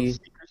Oh, be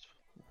secrets.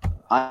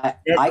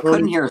 net I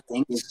couldn't 20 hear a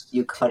thing.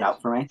 You cut 10.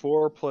 out for me.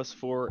 4 plus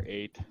 4,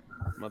 8.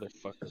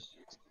 Motherfucker.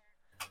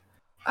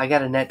 I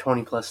got a net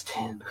 20 plus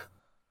 10.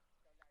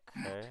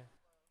 Okay.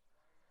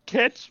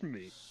 Catch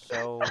me.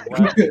 So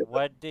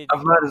I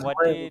might as what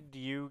well. did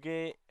you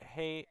get?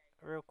 Hate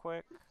real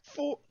quick.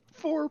 4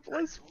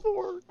 plus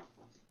 4.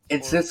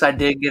 And Four. since I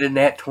did get a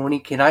nat 20,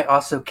 can I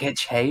also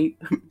catch hate?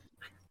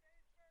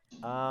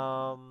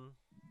 Um.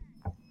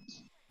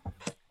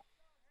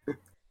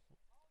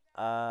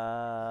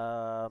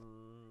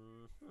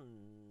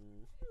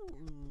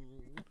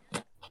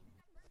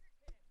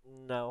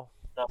 No,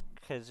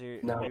 because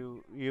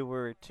No. you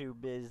were too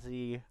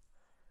busy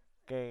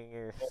getting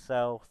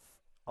yourself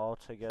all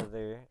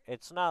together.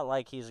 It's not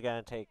like he's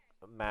gonna take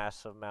a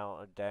massive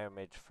amount of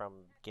damage from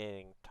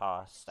getting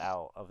tossed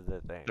out of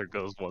the thing. There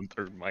goes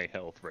 1/3 of my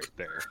health right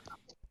there.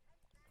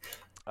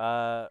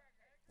 Uh,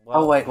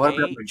 Oh, well, wait, what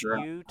about Hate, my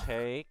drone? you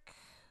take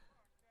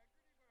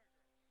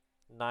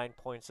 9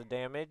 points of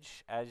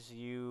damage as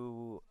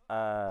you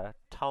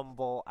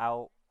tumble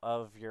out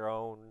of your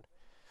own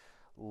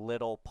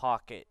little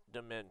pocket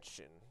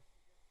dimension.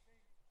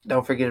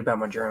 Don't forget about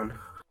my drone.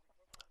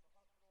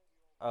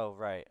 Oh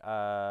right.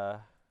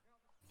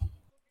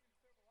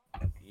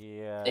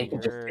 Yeah, It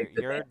can just take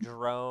the damage.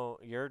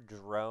 your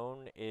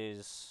drone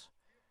is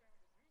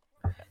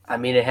I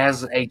mean, it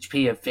has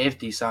HP of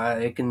 50, so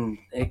it can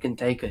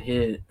take a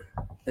hit,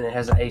 and it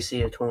has an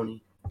AC of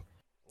 20.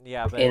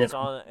 yeah, but And if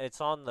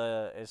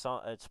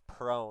it's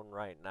prone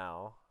right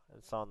now.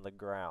 It's on the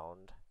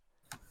ground.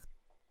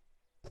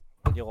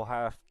 You'll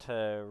have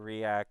to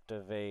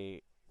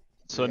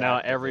So now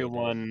reactivate it.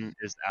 everyone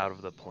is out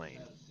of the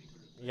plane.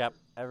 Yep,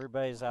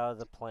 everybody's out of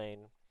the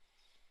plane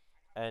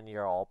and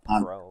you're all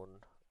Um, prone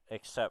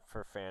except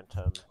for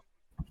Phantom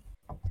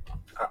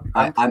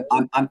I'm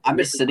I'm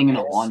just sitting in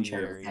a and lawn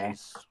chair. Okay.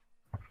 Sierra's.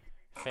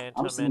 I'm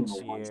Phantom sitting and in a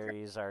lawn chair.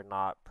 Sierra's are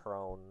not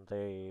prone.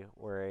 They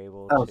were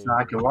able oh, so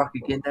I to. can walk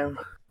again now.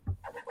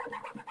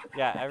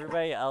 Yeah,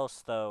 everybody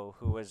else though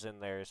who was in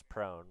there is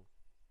prone.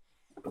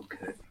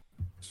 Okay.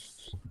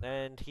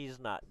 And he's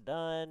not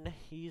done.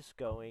 He's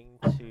going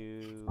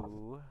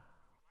to.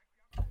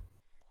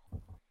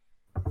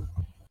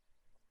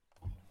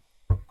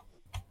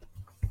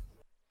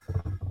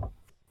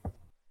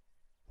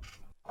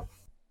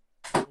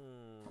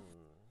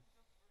 Hmm.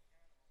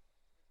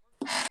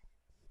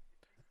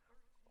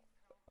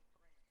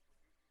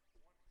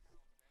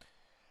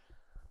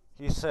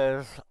 He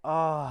says,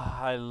 "Oh,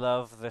 I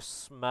love the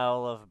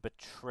smell of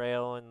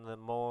betrayal in the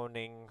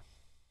morning.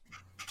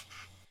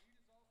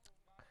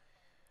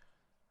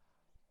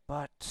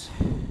 But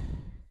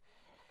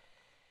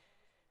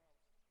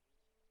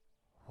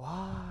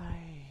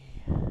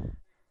why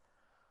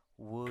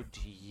would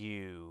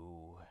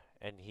you?"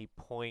 And he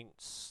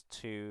points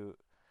to.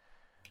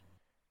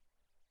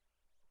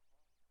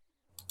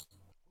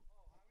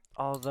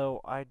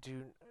 Although I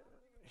do.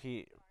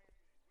 He.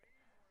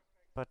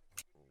 But,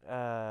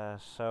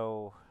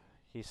 so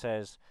he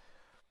says,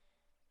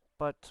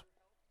 but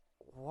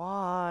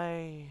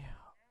why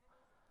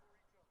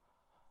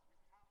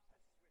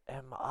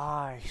am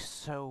I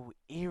so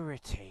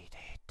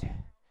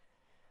irritated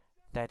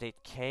that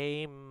it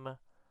came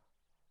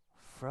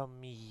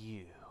from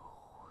you?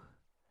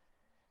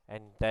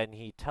 And then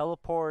he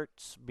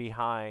teleports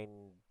behind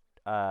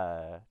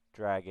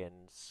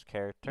Dragon's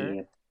character.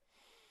 Yep.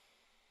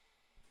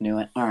 Knew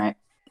it. All right.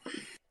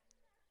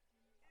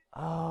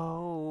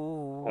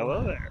 Oh.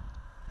 Hello there.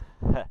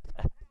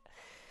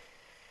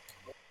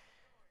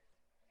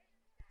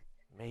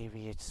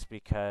 Maybe it's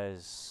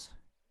because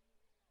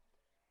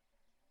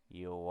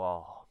You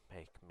all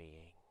make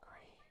me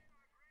angry.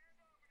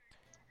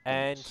 Give me a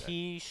And sec.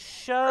 he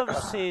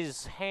shoves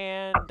his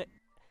hand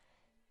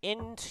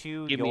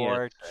into Give me a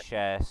your sec.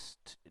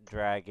 chest,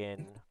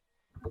 dragon.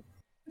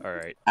 All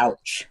right.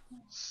 Ouch.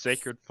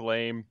 Sacred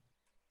Flame.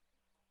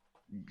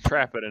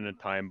 Trap it in a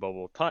time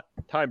bubble.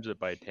 Times it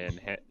by 10.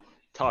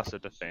 Toss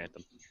it to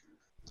Phantom.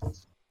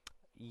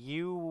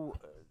 You,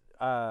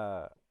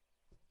 uh,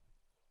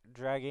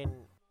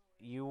 dragon,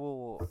 you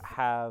will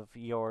have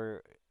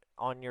your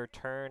on your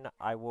turn.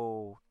 I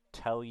will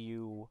tell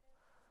you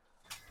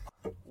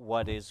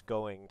what is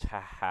going to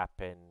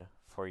happen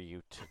for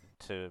you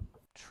to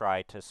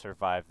try to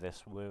survive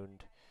this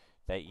wound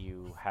that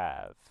you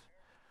have.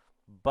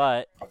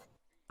 But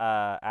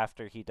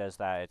after he does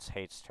that, it's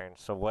Hate's turn.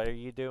 So what are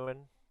you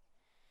doing?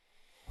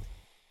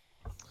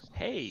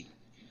 Hey.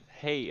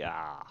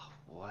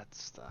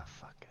 What's the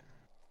fucking.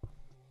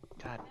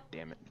 God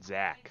damn it.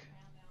 Zach.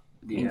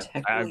 Being Yeah.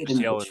 I'm technically just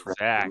in yelling, the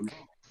Zach.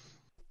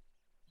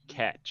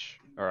 Catch.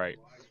 All right.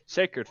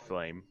 Sacred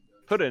Flame.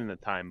 Put it in the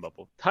time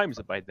bubble. Times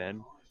it by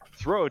then.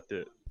 Throw it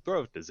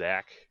to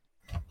Zach.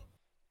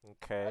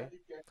 Okay.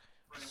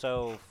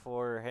 So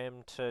for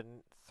him to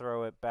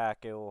throw it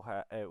back, it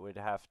would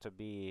have to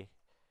be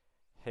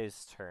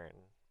his turn,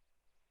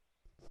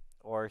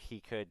 or he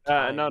could No,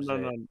 times no,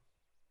 no. it.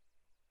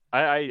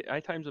 I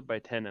times it by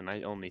 10 and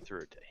I only threw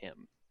it to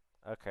him.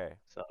 Okay.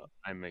 So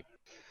I make.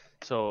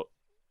 So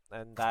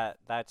And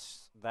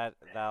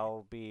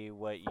that'll be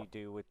what you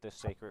do with the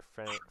sacred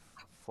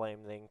flame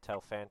thing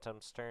till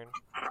Phantom's turn,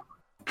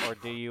 or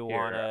do you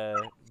want here.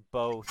 to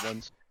both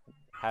Once.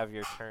 have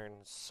your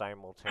turns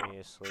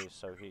simultaneously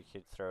so he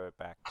could throw it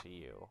back to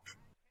you?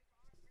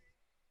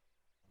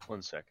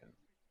 1 second.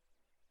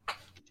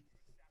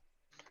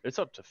 It's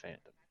up to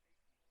Phantom.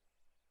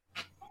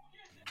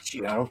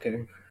 Shoot, I don't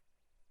care.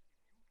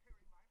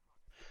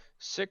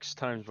 6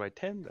 times by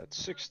 10, that's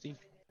 60.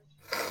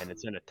 And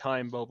it's in a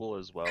time bubble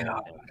as well.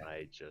 God. And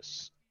I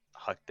just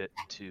hucked it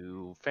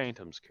to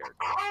Phantom's character.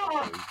 So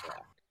he's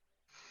back.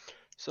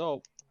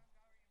 So,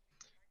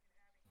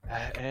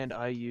 and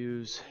I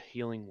use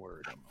Healing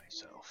Word on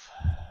myself.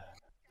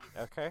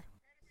 Okay.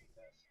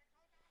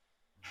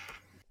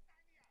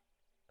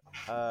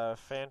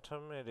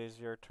 Phantom, it is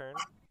your turn.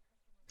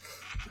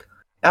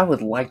 I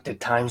would like to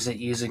times it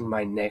using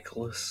my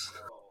necklace.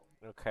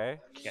 Okay,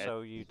 Cat.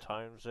 so you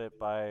times it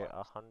by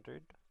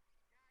 100.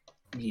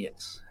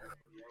 Yes.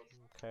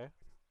 Okay.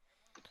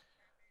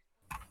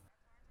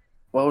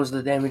 What was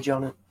the damage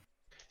on it?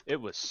 It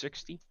was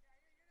 60.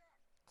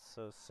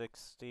 So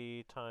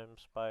 60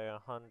 times by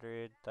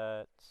 100,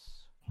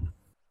 that's...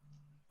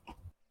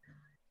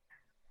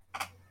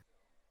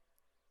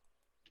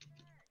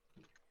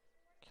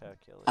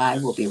 Calculate. I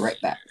will be right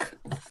back.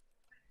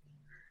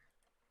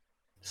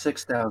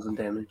 6,000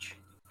 damage.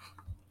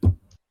 Mm.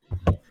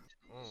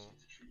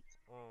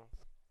 Mm.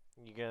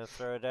 You gonna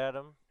throw it at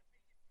him?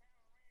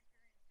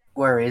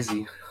 Where is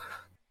he?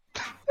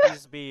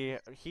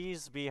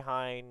 He's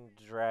behind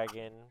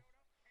Dragon.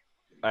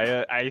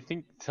 I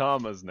think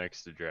Tama's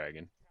next to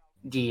Dragon.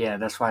 Yeah,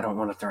 that's why I don't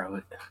want to throw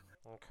it.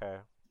 Okay.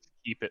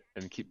 Keep it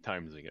and keep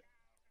timesing it.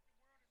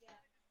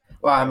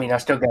 Well, I mean, I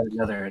still got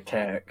another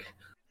attack.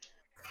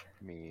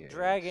 Me.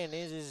 Dragon,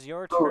 it is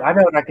your Oh, turn. I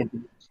know what I can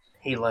do.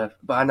 He left,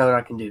 but I know what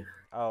I can do.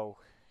 Oh,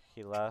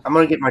 he left. I'm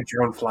gonna get my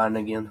drone flying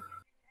again.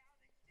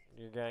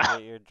 You're gonna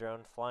get your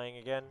drone flying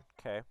again?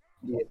 Okay.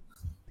 Yeah.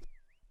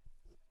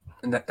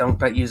 And don't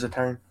that use a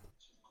turn?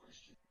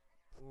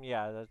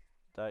 Yeah,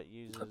 that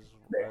uses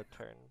There. a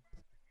turn.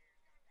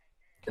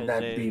 And 'Cause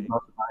that'd be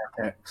both of my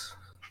attacks.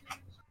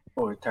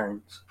 Or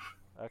turns.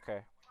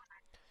 Okay.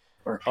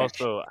 Or action.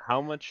 Also,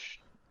 how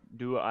much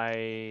do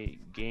I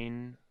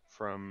gain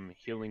from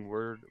Healing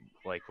Word?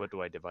 Like, what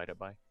do I divide it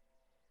by?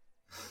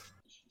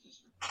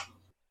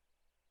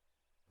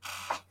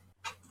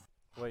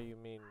 What do you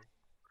mean?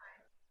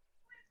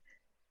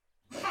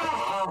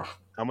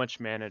 How much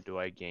mana do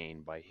I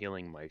gain by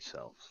healing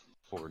myself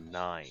for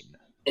 9?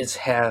 It's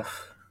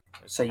half.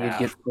 It's So you'd half.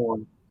 get 4.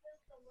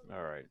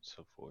 Alright,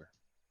 so 4.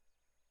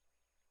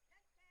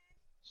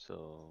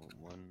 So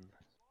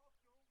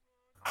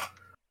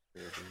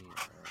 130,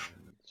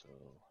 so.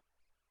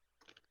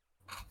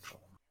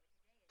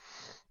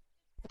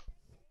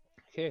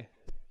 Okay.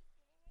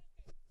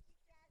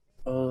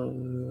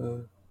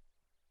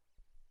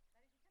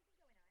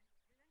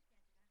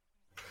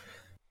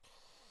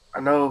 I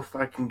know if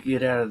I can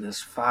get out of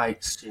this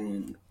fight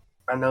soon.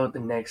 I know the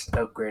next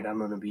upgrade I'm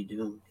gonna be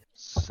doing.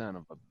 Son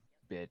of a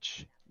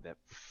bitch.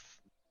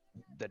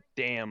 The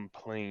damn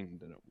plane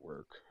didn't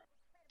work.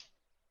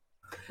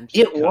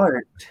 It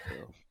worked.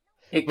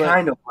 It But-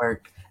 kind of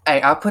worked.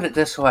 Hey, I'll put it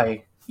this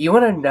way. You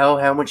want to know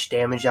how much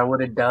damage I would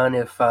have done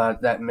if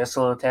that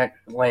missile attack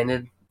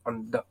landed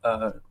on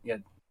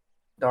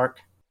Dark?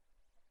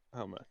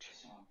 How much?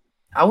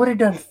 I would have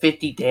done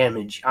 50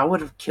 damage. I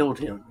would have killed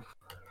him.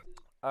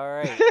 All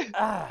right.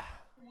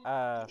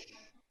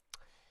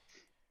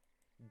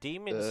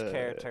 Demon's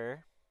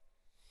character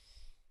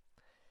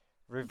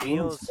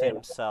reveals dead.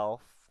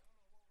 himself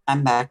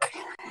I'm back.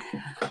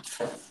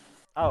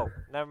 Oh,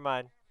 never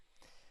mind.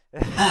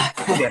 Yeah,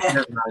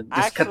 never mind.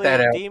 Just cut that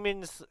Actually, out.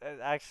 demons.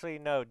 Actually,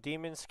 no.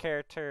 Demon's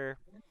character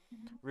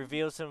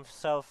reveals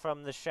himself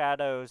from the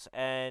shadows,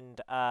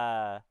 and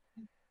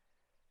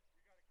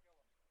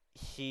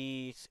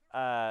he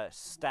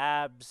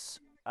stabs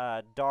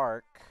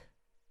Dark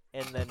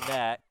in the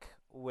neck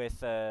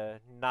with a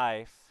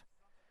knife,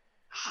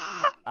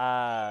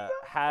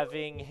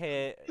 having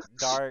hit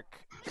Dark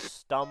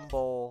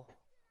stumble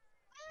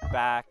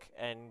back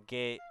and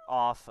get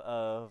off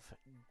of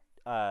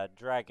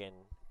Dragon.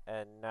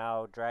 And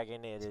now,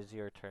 Dragon, it is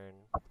your turn.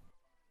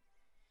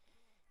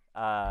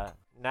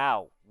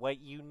 Now, what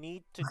you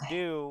need to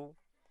do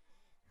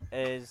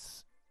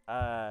is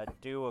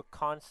do a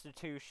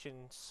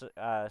Constitution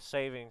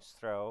savings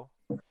throw,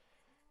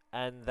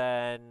 and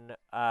then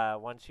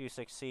once you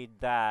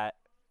succeed that,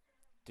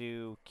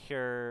 do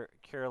cure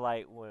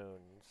light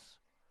wounds,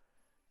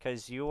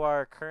 because you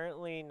are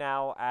currently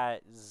now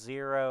at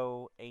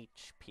 0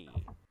 HP,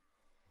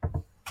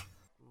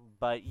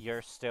 but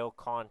you're still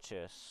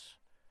conscious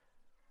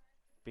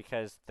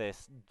because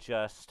this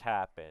just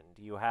happened.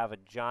 You have a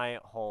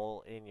giant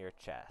hole in your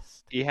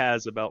chest. He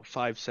has about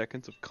 5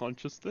 seconds of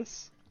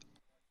consciousness.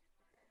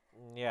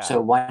 Yeah. So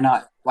why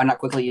not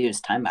quickly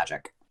use time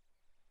magic?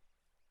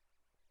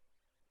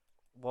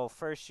 Well,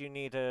 first you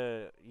need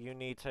to You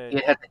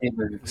have to do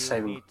the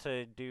saving.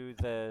 do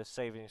the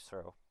savings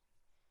throw.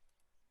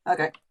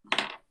 Okay.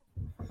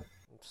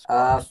 It's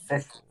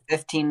Constitution.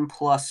 15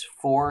 plus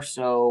 4,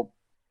 so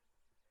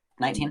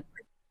 19.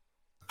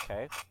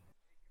 Okay.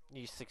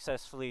 You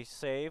successfully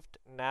saved.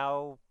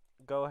 Now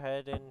go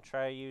ahead and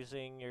try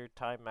using your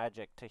time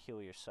magic to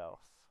heal yourself.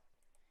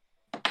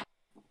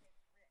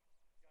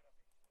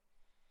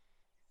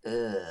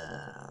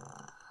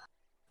 I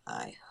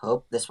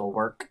hope this will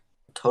work.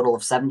 Total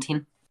of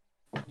 17.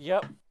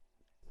 Yep.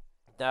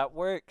 That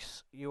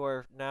works. You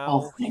are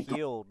now thank God.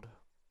 healed.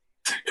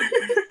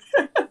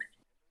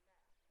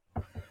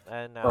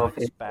 And now Well,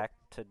 it's back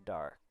to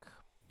Dark.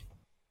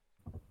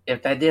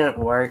 if that didn't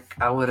work,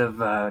 I would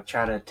have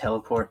tried to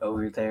teleport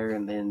over there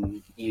and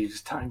then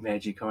use time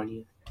magic on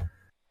you.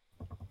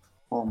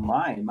 Oh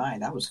my,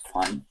 that was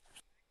fun.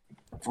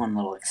 Fun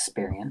little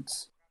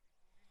experience.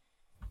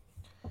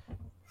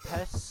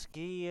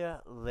 Pesky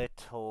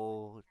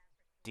little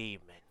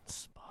demon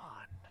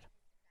spawn.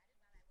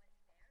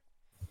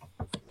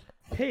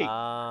 Hey,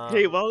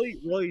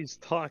 while he's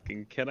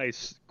talking, can I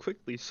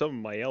quickly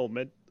summon my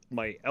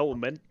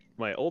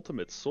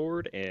ultimate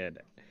sword and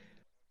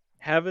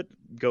have it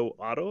go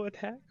auto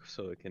attack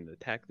so it can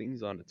attack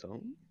things on its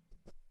own?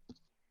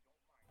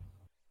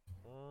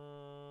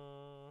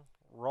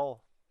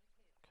 Roll,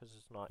 because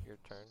it's not your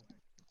turn.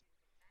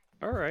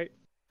 All right.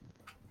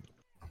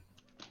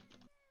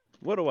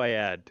 What do I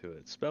add to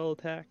it? Spell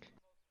attack?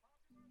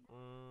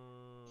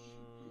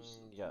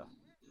 Yeah.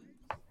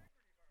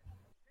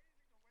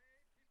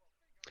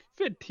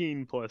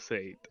 15 plus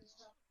 8.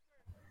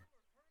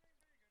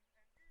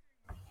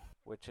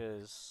 Which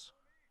is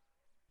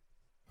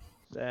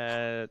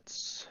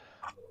That's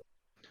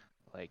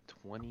like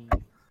 20.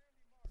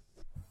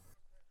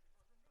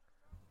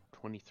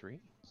 23?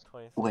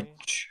 23.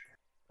 Which,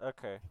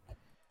 Okay.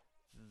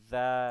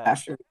 That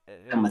after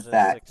done is with a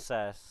that,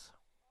 success.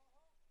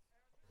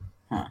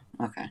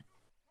 okay.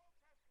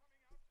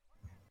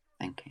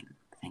 Thinking.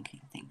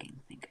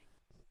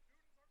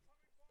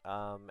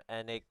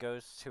 And it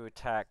goes to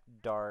attack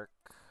Dark,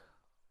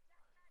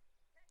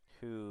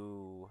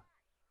 who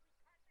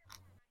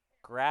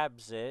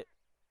grabs it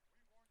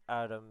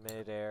out of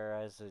midair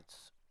as it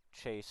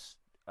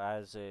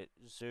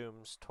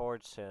zooms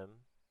towards him.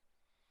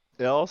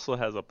 It also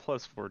has a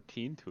plus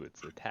 14 to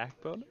its attack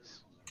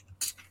bonus.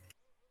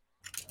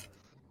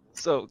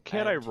 So,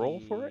 can I roll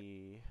for it?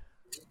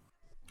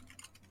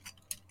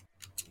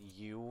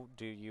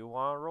 Do you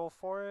want to roll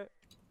for it?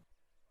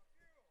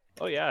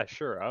 Oh yeah,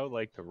 sure. I would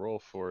like to roll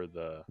for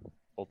the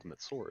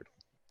ultimate sword.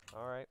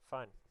 Alright,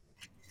 fine.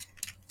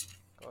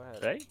 Go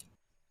ahead. Hey?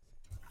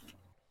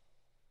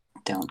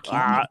 Don't kill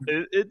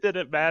me. It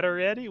didn't matter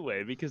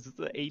anyway because it's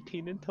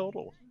 18 in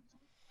total.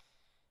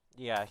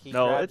 Yeah, he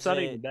No, grabs it's not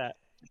it. even that.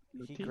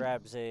 He 13.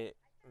 grabs it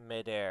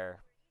midair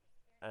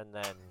and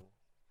then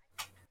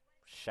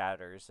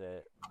shatters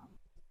it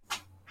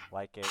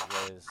like it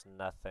was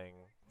nothing.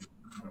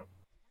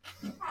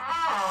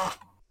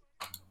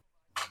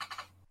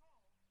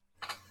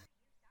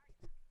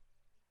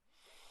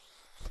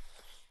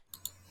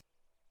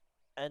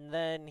 And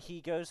then he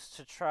goes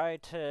to try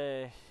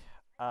to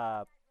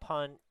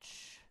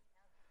punch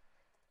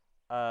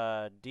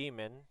a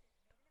demon,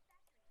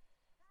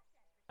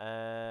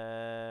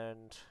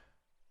 and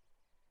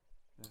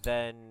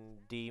then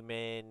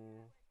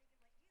demon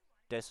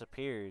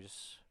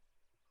disappears.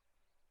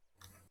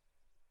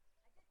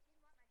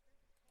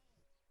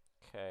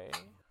 Okay.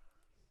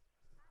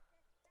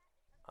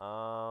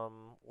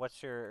 What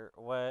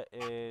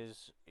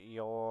is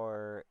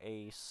your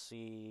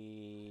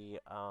AC?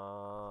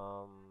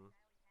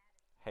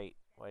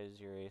 What is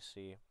your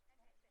AC?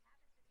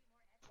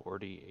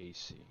 40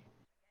 AC.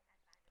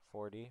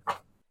 40.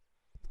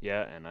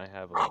 Yeah, and I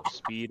have a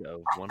speed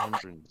of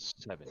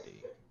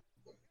 170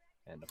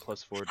 and a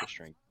 +4 to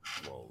strength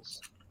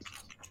lulls.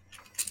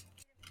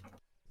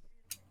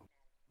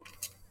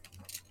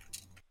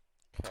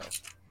 Okay.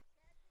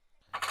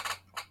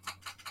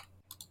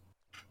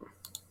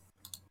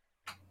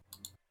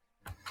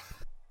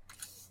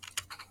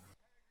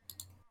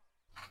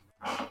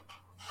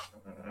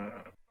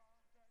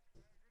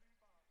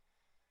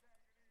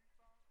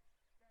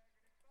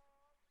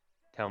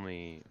 Tell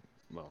me,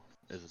 well,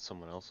 is it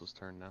someone else's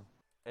turn now?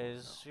 No.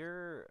 Is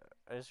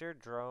your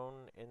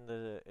drone in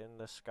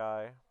the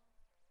sky,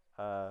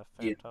 Yeah.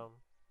 Phantom?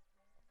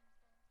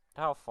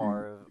 How Hmm.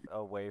 far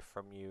away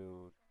from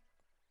you?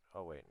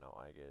 Oh wait, no,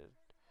 I get it.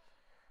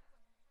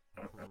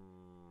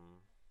 Hmm.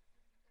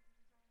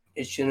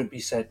 It shouldn't be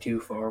set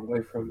too far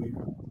away from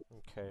you.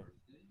 Okay.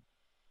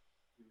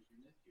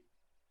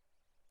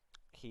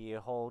 He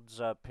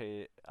holds up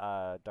his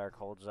Dark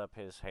holds up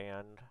his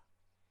hand,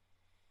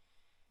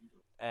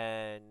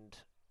 and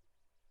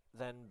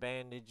then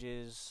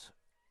bandages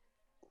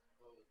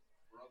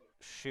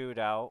shoot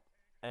out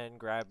and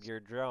grab your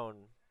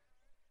drone.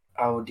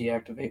 I will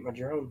deactivate my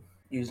drone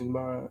using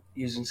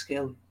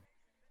Skelly.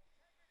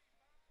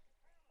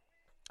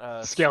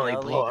 Skelly,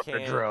 blow up the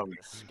drone.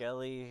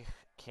 Skelly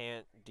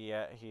can't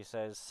he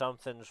says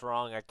something's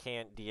wrong, I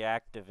can't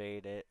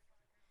deactivate it.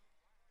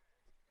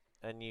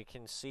 And you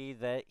can see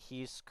that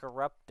he's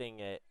corrupting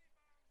it.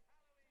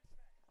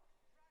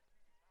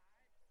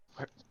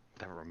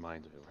 That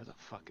reminds me, where the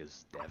fuck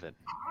is Devin?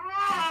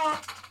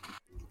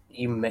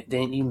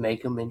 Didn't you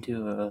make him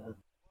into a?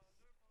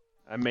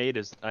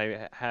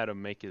 I had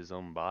him make his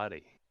own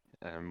body.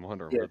 I'm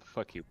wondering Yeah. where the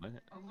fuck he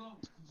went.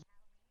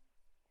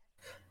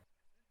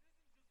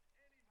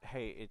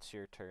 Hey, it's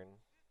your turn.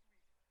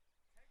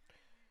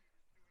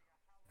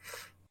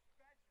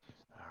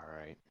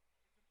 Alright.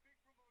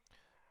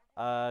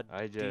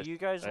 I Do just, you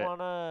guys I,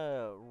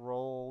 wanna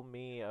roll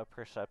me a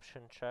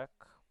perception check?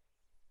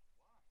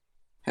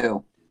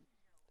 Who?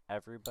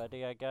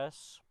 Everybody, I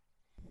guess,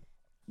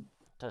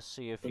 to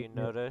see if you Yeah.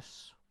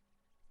 notice.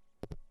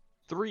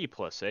 3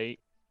 plus 8.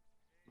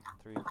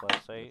 3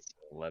 plus 8, That's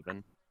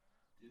 11.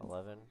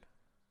 11.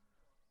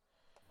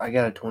 I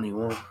got a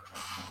 21.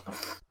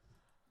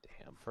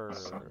 Damn.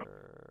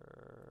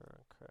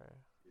 Okay.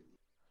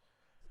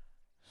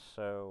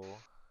 So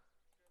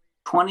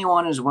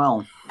 21 as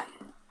well.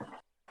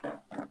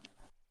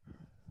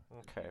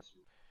 okay.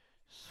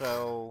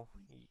 So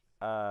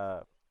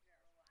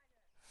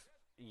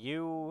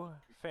you,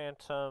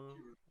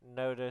 Phantom,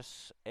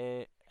 notice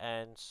it,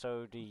 and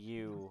so do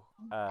you,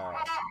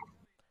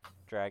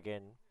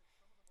 Dragon.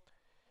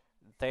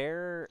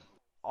 There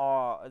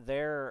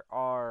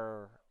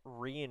are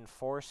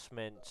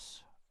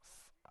reinforcements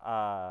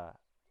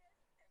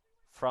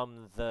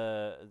from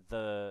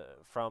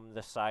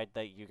the side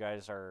that you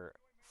guys are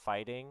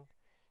fighting.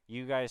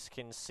 You guys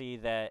can see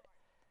that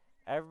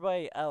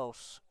everybody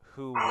else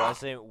who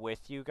wasn't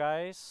with you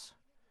guys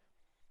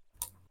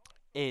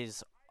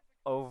is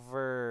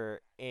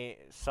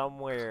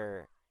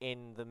somewhere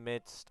in the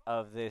midst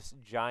of this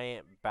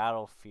giant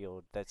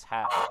battlefield that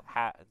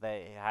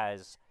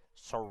has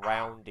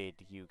surrounded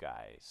you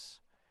guys.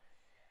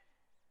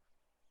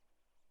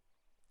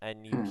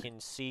 And you Hmm.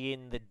 can see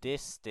in the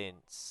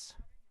distance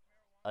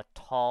a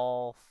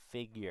tall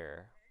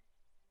figure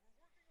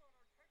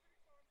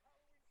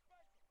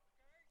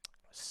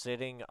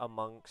sitting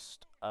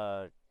amongst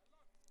a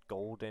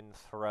golden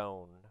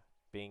throne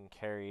being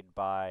carried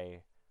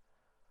by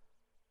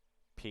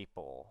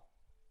people.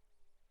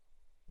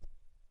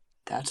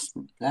 That's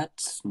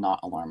not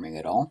alarming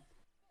at all.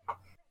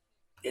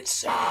 It's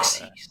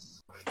sexy.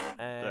 The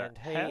And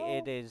hey, hell?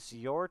 it is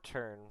your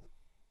turn.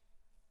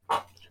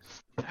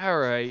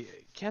 Alright,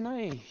 can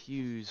I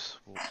use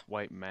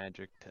white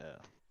magic to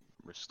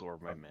restore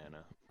my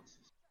mana?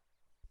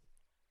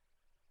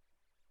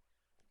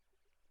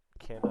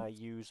 Can I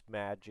use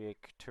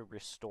magic to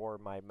restore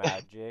my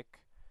magic?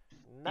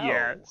 No.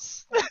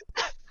 Yes.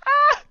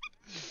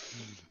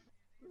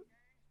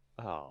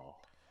 Oh.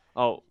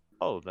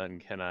 Oh, then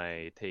can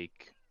I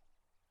take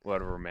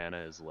whatever mana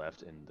is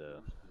left in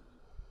the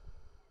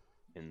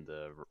in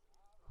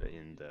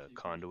the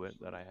conduit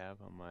that I have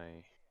on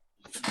my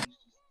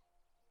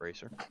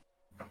bracer?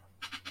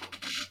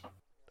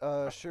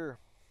 Sure.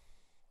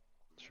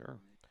 Sure.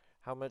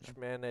 How much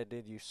mana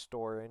did you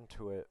store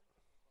into it?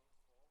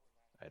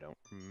 I don't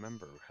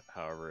remember.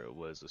 However, it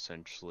was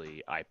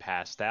essentially I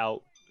passed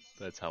out.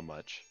 That's how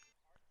much.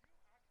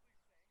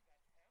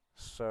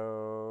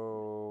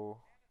 So,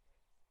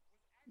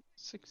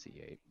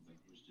 68.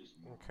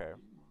 okay.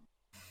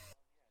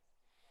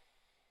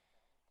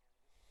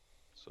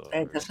 So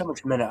Hey, that's how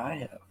much mana I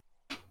have.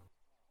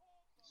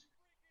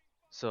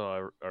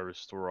 I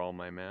restore all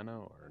my mana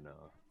or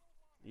no?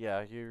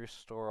 Yeah, you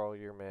restore all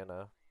your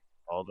mana.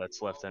 All that's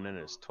left in it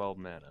is 12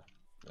 mana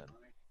then.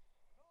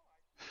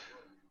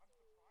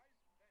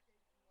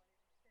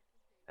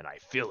 And I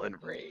feel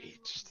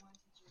enraged.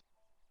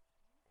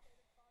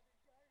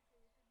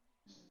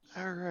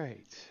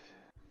 Alright.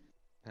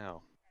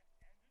 Now,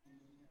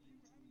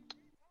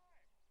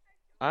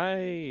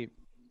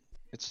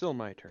 It's still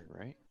my turn,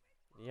 right?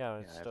 Yeah,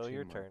 it's I have still two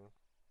your more. turn.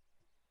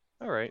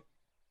 All right.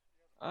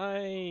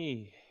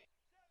 I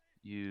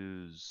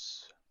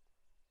use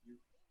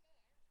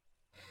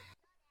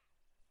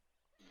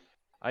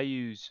I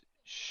use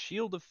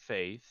Shield of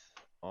Faith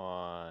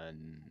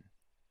on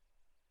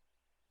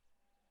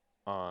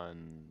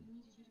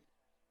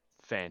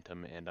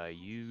Phantom, and I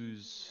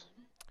use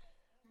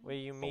What do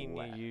you mean you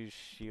Black. use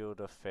Shield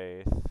of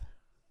Faith?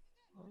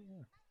 Oh,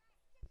 yeah.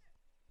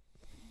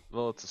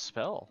 Well, it's a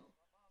spell.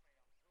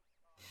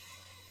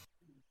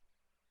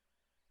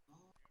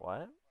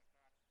 What?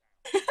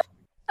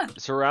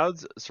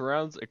 Surrounds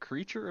a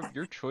creature of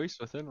your choice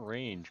within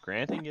range,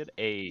 granting it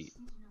a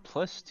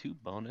 +2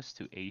 bonus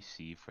to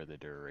AC for the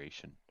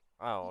duration.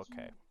 Oh,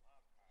 okay.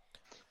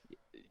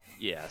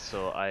 Yeah,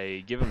 so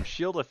I give him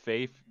Shield of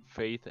Faith,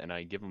 and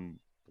I give him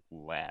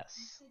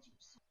Bless.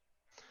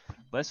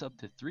 Bless up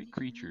to 3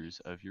 creatures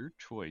of your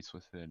choice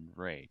within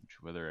range,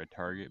 whether a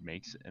target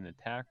makes an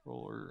attack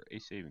roll or a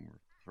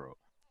throw.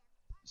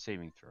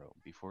 Saving throw.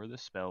 Before the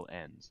spell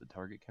ends, the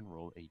target can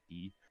roll a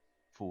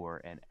d4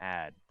 and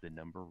add the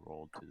number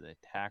rolled to the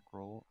attack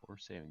roll or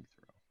saving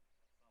throw.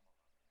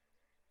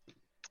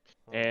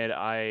 Hmm. And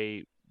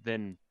I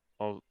then,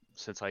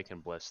 since I can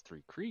bless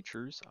 3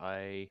 creatures,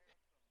 I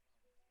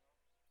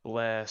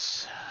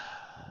bless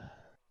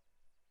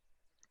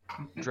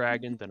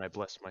dragon, then I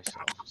bless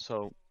myself.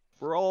 So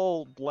we're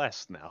all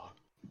blessed now.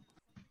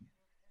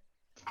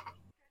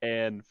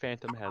 And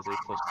Phantom has a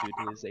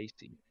 +2 to his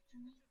AC.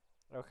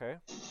 Okay.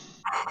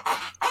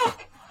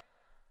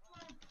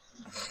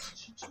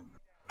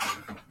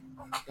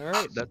 All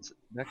right,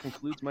 that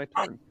concludes my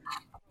turn.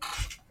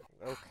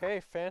 Okay,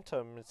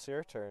 Phantom, it's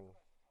your turn.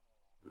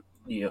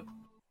 Yep.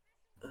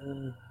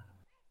 Uh,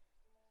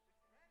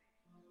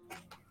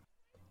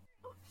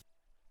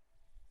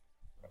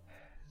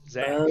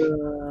 Zach,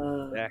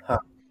 Zach, huh.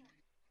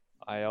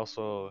 I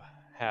also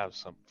have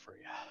something for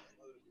you.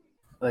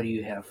 What do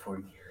you have for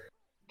me?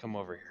 Come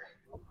over here.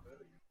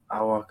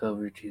 I'll walk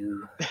over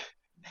to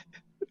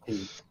who?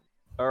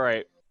 All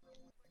right.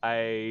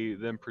 I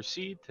then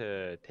proceed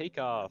to take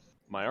off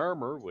my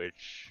armor,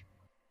 which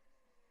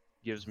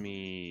gives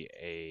me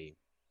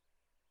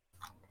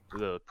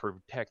the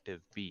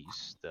protective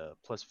beast, the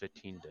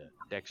 +15 to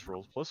Dex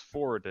rolls,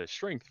 +4 to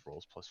Strength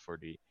rolls, +4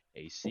 to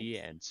AC,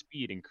 and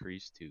speed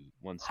increased to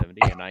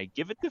 170, and I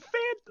give it to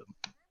Phantom,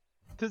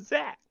 to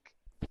Zach.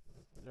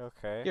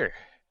 Okay. Here,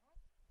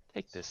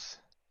 take this.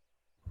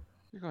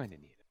 You're going to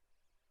need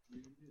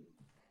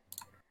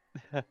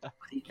it. What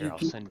did Here, you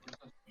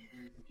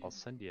I'll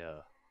send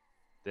you.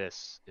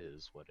 This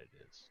is what it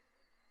is,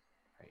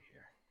 right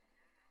here.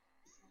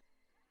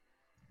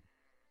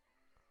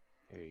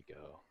 Here you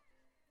go,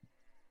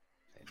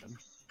 Phantom.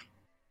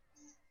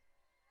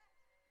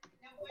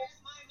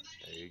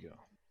 There you go.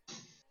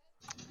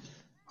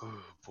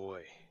 Oh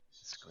boy,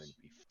 it's going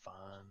to be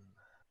fun.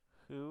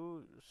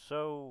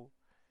 So,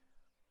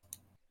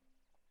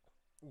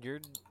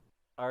 you're,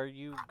 are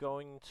you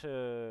going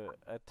to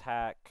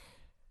attack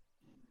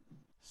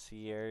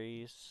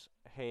Sierra's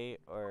hate,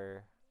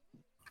 or?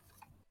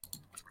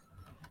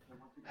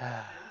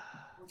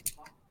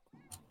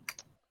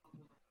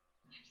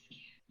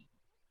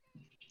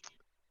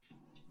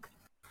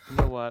 You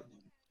know what?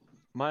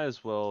 Might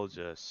as well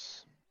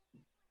just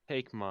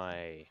take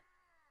my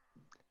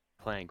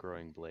plant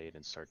growing blade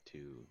and start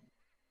to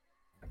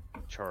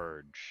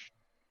charge,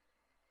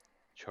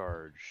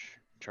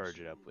 charge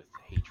it up with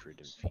hatred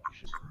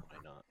infusion. Why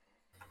not?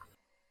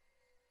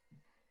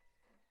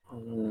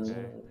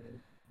 Okay. Uh,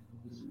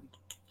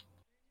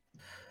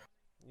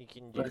 You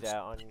can do let's.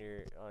 that on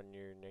your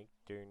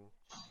next turn.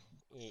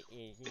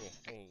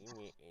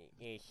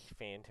 It's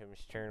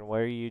Phantom's turn. What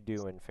are you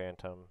doing,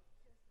 Phantom?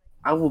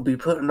 I will be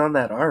putting on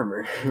that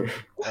armor.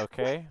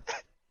 Okay.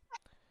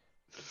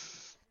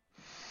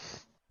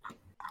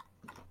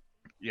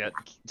 Yeah,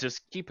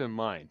 just keep in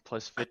mind,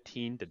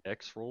 +15 to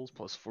Dex rolls,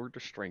 +4 to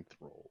Strength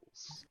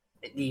rolls,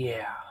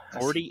 Yeah. I see.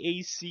 40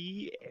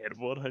 AC, and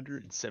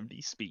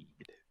 170 speed.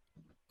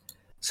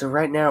 So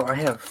right now I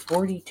have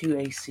 42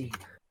 AC.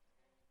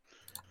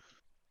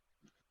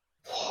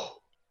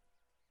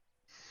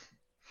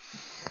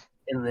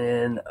 And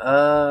then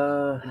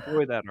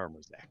Enjoy that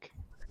armor, Zach.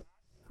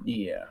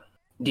 yeah.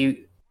 Do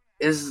you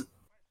is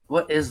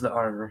what is the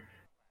armor?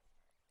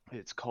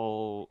 It's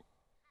called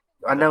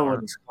I the know what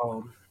arm. it's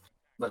called,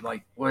 but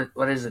like what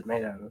is it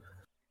made out of?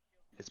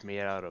 It's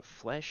made out of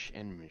flesh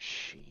and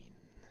machine.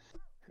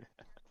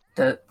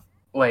 The,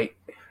 wait,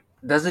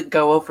 does it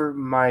go over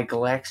my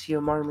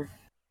Galaxium armor?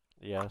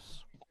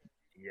 Yes.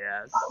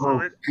 Yes. So Oh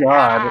it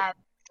god.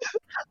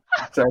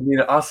 So I need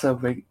to also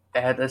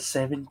add a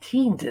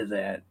 17 to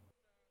that.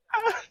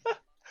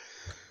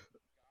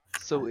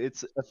 so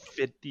it's a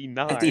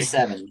 59.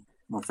 57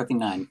 or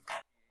 59.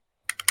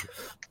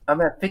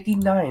 I'm at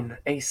 59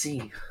 AC.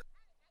 Then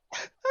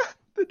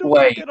don't you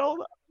Wait, get all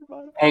the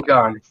other hang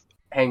on.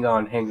 Hang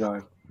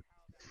on.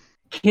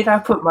 Can I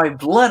put my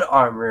blood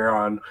armor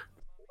on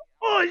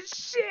Oh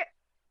shit!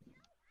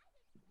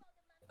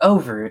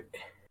 over it?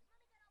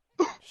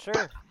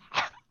 Sure.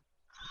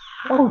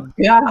 Oh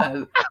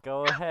God.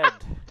 Go ahead.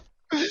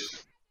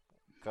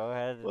 Go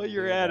ahead While and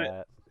you're do at it,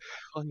 that.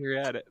 while you're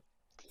at it,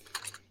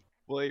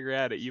 while you're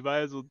at it, you might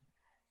as well.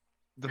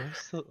 Do I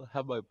still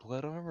have my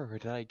blood armor, or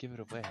did I give it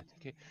away?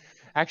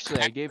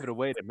 Actually, I gave it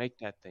away to make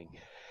that thing.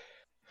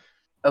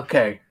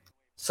 Okay.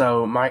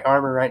 So my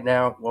armor right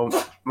now, well,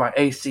 my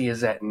AC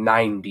is at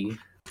 90,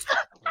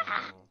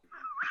 Mm,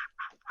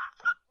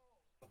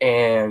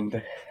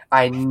 and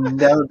I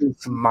know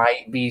this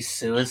might be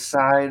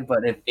suicide,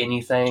 but if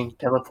anything,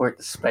 teleport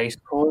to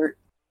spaceport.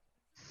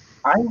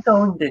 I'm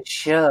going to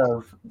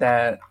shove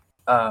that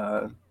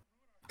uh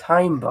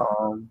time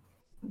bomb,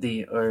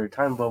 the or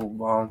time bubble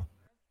bomb,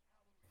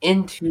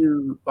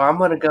 into. Well, I'm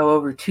gonna go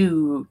over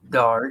to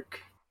Dark,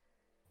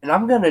 and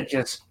I'm gonna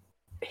just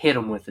hit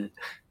him with it.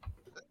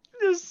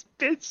 Just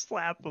bitch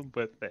slap him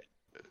with it.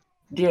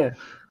 Yeah.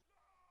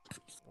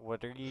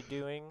 what are you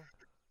doing?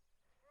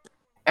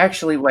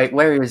 Actually, wait.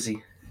 Where is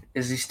he?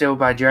 Is he still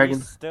by He's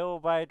Dragon? still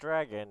by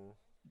dragon.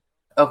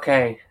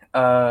 Okay.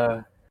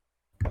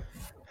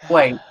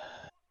 Wait.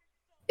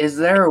 Is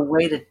there a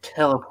way to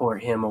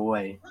teleport him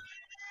away?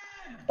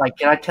 Like,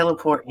 can I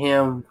teleport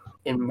him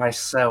and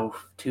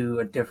myself to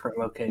a different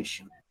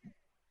location?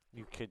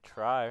 You could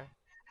try.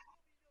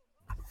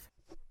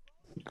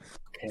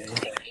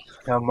 Okay.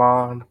 Come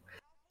on.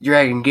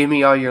 Dragon, give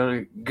me all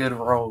your good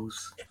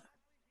rolls.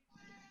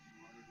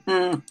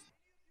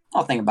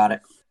 I'll think about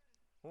it.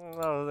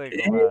 No,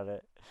 think about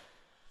it.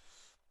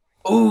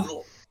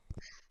 Ooh,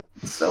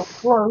 so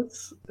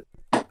close.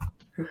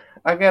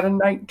 I got a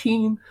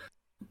 19.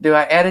 Do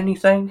I add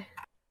anything?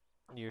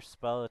 Your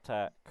spell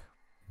attack.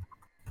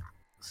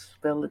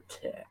 Spell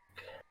attack.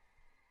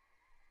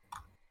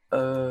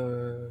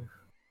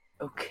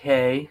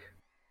 Okay.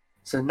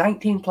 So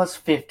 19 plus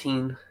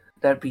 15,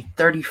 that'd be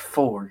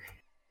 34.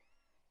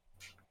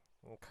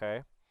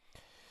 Okay.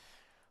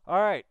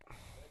 Alright.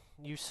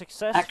 You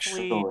successfully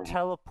Actually,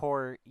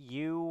 teleport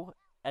you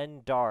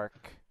and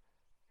Dark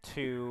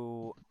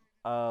to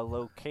a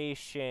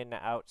location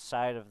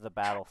outside of the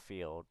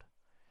battlefield.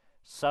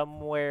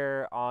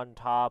 Somewhere on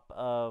top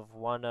of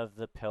one of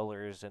the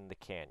pillars in the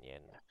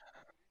canyon.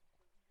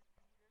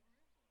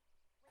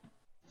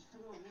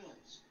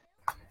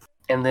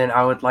 And then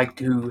I would like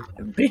to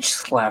bitch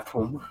slap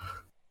him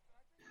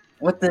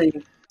with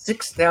the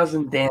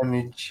 6,000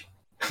 damage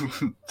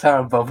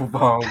time bubble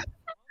bomb.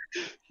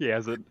 He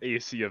has an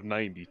AC of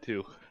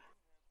 92.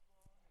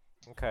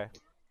 Okay.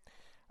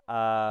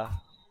 Uh,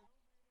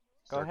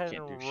 Dark can't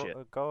do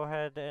shit. go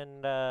ahead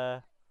and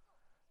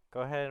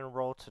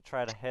roll to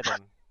try to hit him.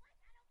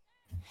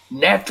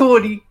 Nat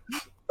 20.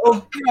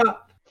 Oh god.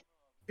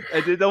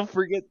 And then don't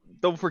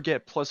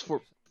forget plus So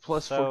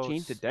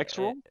 14 to Dex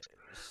roll.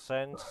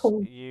 since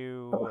Oh,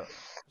 you've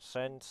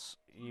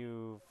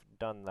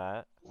done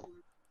that,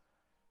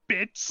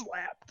 Bitch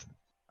slapped.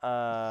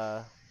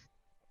 uh,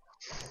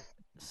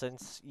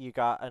 since you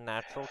got a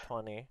natural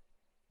 20,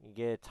 you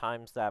get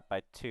times that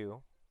by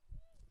 2.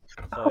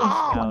 So it's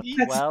Oh, now he's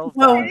that's dead.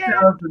 12,000.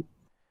 12,000.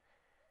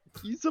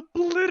 He's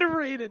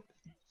obliterated.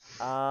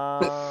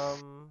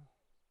 Um,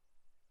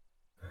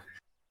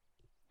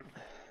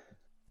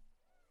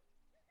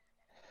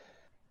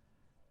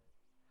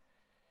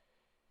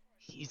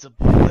 He's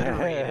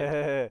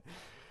obliterated.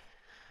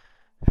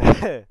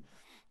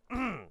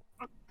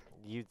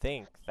 you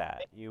think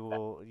that.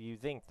 You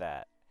think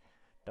that,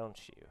 don't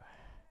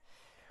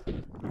you?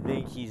 You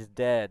think he's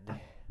dead.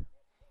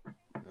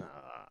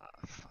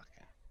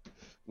 Fucking.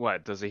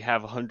 What, does he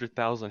have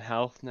 100,000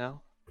 health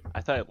now?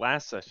 I thought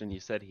last session you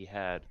said he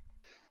had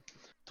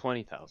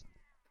 20,000.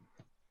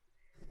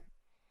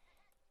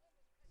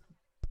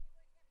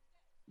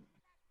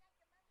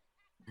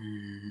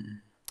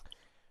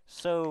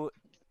 So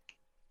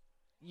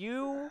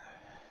you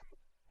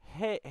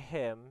hit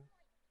him,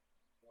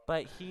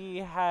 but he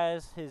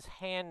has his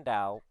hand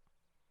out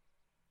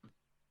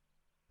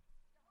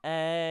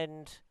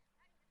and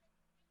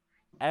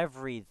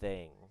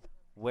everything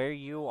where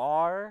you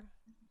are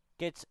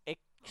gets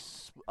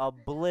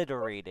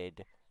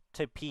obliterated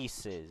to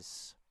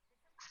pieces.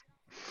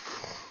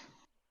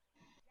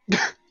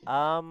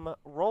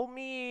 Roll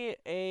me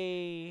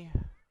a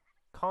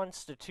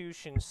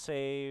Constitution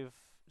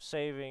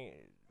saving.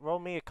 Roll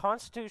me a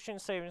Constitution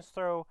savings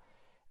throw,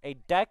 a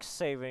Dex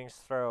savings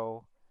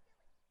throw,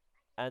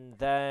 and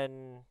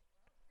then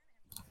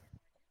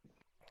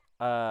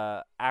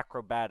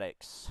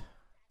acrobatics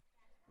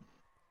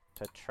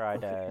to try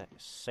Okay. to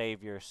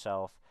save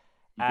yourself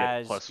You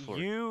get plus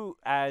 4.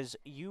 as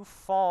you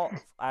fall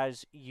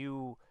as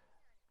you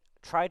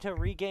try to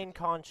regain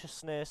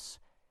consciousness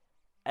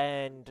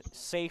and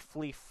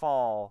safely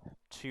fall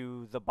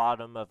to the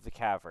bottom of the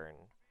cavern.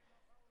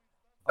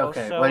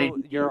 Okay, what did Also,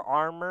 you your do?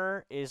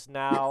 armor is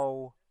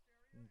now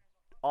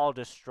all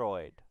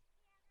destroyed.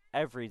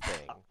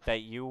 Everything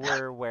that you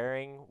were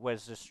wearing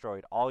was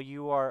destroyed. All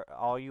you are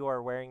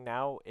wearing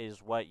now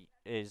is what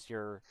is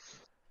your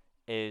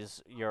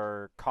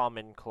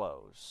common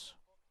clothes.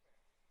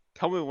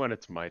 Tell me when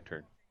it's my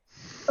turn.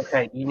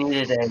 Okay, you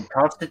needed a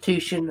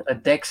constitution, a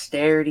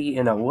dexterity,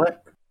 and a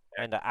what?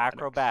 And the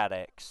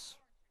acrobatics.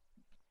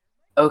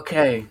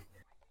 Okay,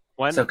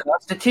 One. so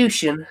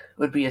constitution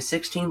would be a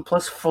 16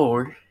 plus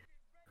 4.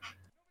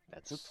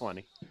 That's a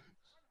 20.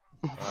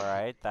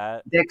 Alright,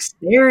 that's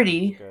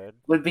Dexterity good.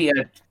 would be a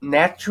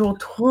natural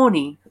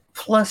 20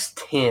 plus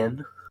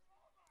 10.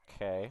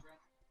 Okay.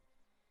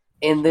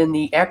 And then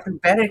the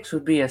acrobatics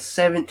would be a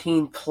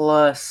 17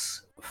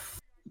 plus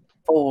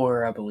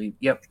 4, I believe.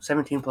 Yep,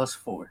 17 plus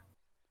 4.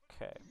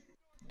 Okay.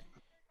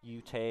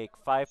 You take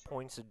 5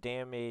 points of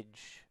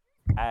damage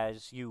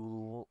as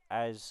you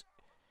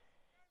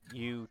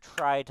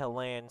try to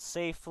land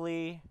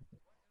safely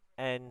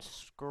and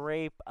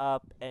scrape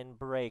up and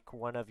break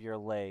one of your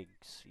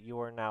legs. You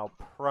are now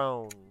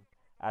prone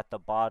at the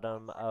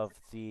bottom of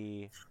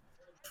the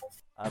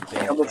How abyss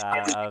much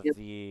damage again? of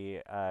the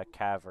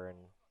cavern.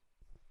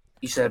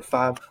 You said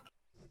 5.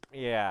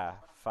 Yeah,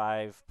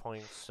 5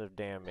 points of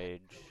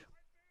damage,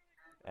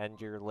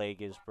 and your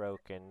leg is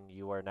broken.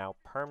 You are now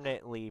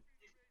permanently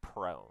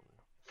prone,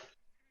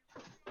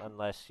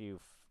 unless you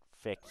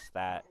fix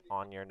that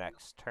on your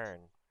next turn.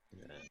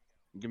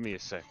 Give me a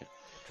second.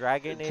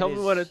 Dragon, it Tell me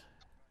what is. it.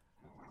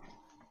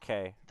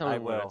 Okay, Tell I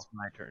me when will. it's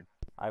my turn.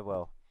 I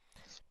will.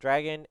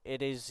 Dragon,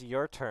 it is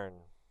your turn.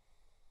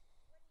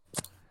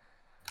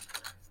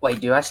 Wait,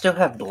 do I still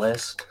have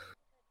blessed?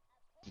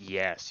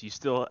 Yes, you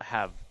still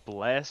have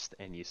blessed,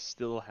 and you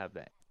still have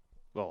that.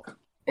 Well,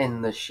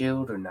 In the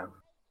shield or no?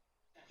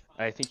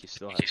 I think you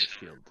still have the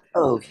shield.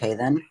 Okay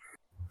then.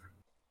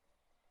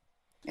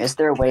 Is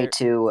there a way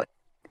to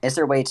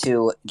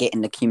get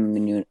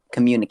into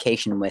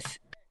communication with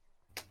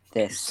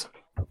this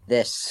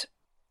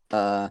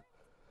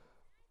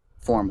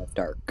form of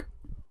dark?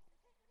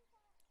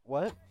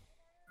 What?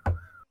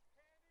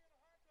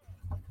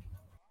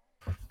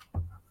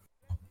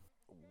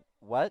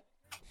 What?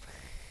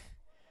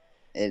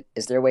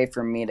 Is there a way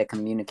for me to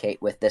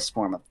communicate with this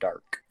form of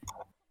dark?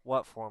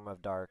 What form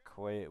of dark?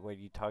 What are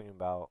you talking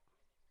about?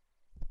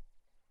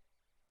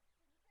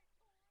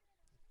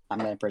 I'm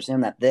going to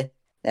presume that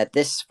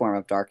this form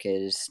of dark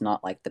is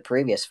not like the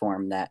previous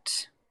form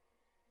that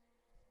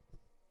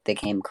they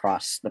came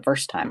across the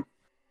first time.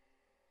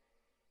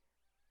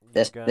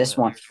 This dark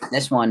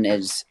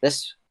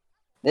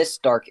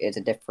is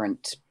a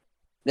different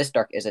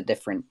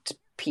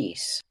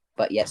piece,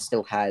 but yet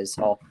still has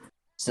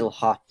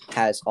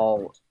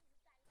all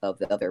of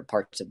the other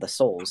parts of the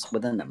souls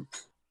within them.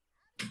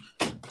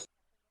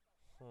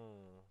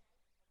 Hmm.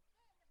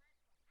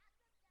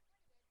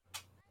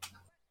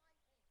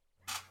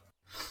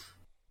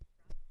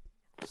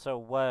 So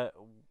what?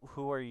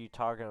 Who are you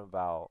talking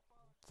about,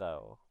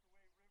 though?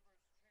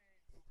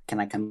 Can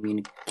I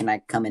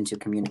come into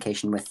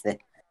communication with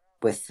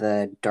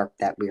the dark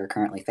that we are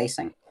currently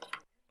facing?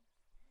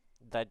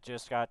 That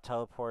just got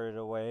teleported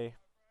away?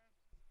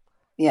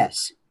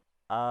 Yes.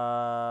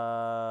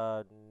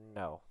 No.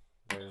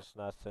 There's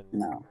nothing.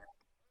 No.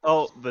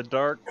 Oh, the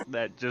dark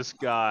that just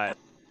got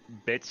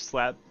bitch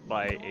slapped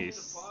by a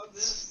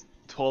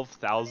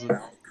 12,000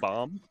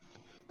 bomb?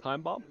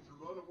 Time bomb?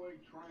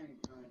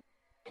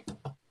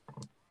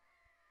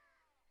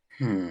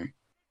 Hmm.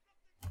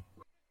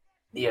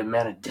 The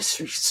amount of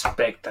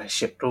disrespect I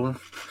shipped to him.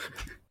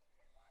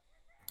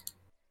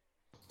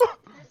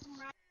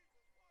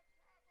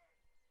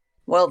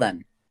 Well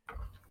then.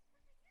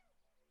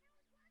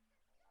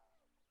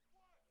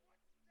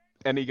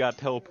 And he got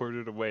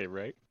teleported away,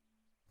 right?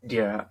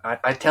 Yeah,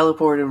 I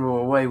teleported him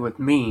away with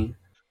me.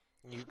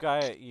 You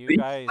guys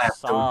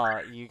Slapped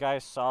him.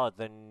 saw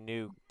the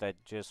nuke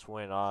that just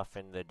went off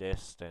in the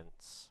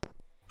distance.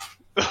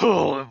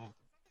 Oh,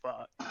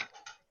 fuck.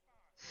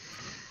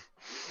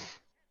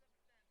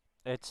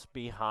 It's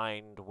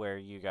behind where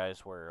you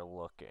guys were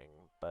looking,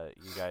 but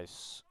you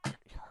guys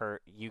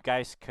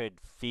could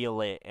feel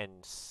it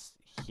and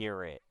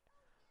hear it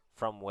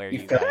from where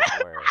you guys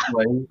were.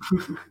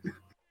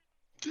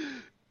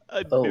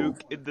 A Oh.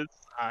 nuke in the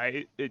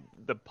side, in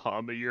the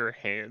palm of your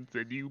hands,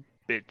 and you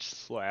bitch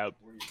slap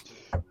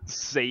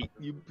Satan,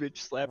 you bitch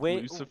slap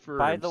Lucifer.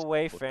 By and the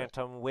way, stuff like that.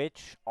 Phantom,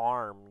 which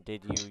arm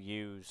did you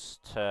use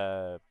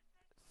to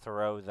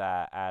throw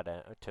that at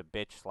him, to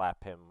bitch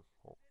slap him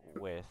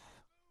with?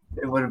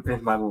 It would have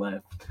been my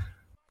left.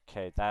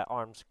 Okay, that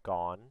arm's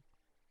gone.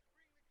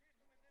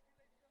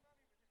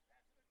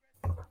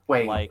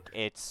 Wait. Like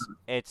it's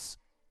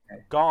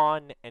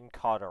gone and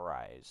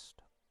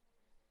cauterized.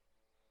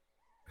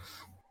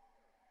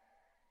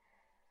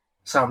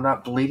 So I'm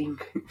not bleeding?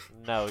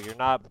 No, you're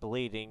not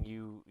bleeding.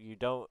 You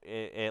don't.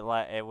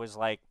 It was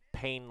like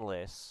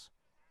painless.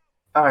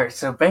 Alright,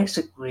 so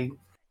basically,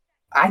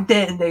 I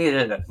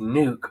detonated a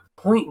nuke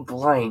point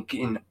blank,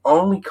 and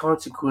only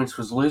consequence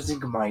was losing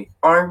my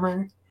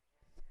armor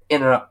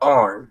and an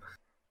arm.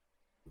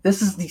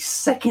 This is the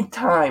second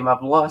time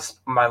I've lost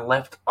my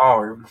left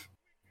arm.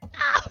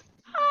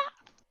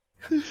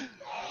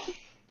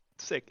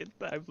 Second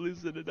time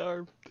losing an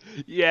arm.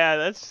 Yeah,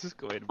 that's just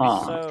going to be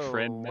Huh. the So,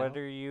 trend now. what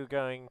are you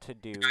going to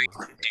do,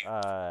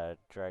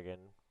 Dragon?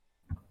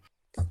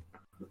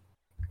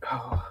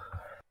 Oh.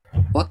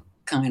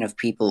 kind of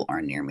people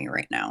are near me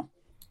right now?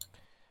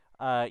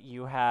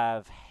 You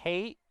have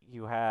Hate,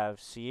 you have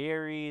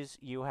Sierres,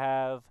 you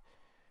have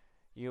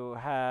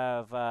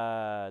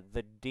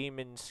the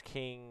Demon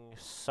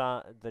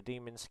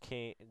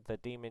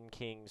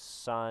King's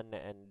son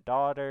and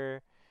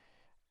daughter,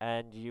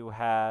 and you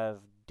have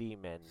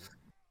Demon.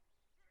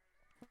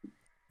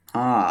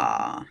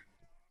 Ah.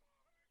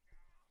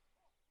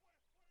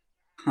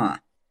 Huh.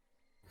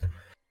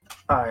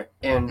 Alright,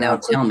 and Now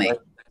tell me,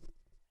 quickly,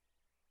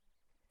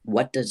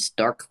 what does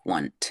Dark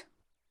want?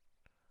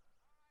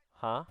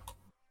 Huh?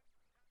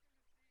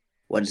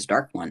 What does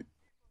Dark want?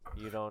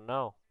 You don't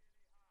know.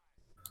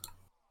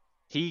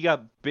 He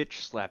got bitch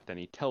slapped and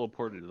he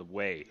teleported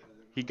away.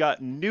 He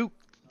got nuked.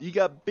 He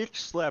got bitch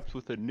slapped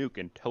with a nuke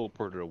and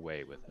teleported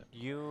away with it.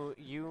 You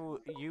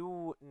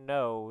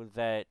know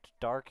that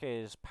Dark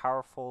is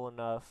powerful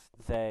enough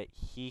that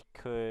he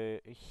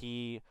could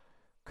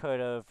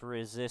have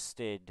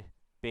resisted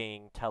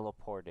being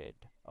teleported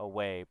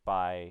away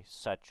by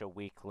such a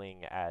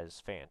weakling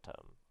as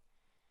Phantom.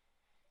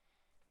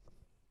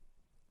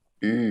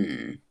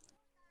 Hmm.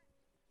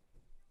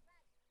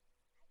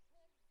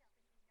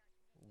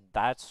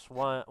 That's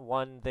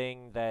one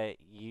thing that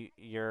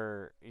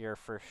you're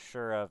for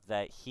sure of,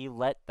 that he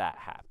let that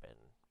happen,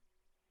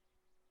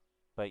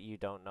 but you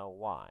don't know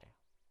why.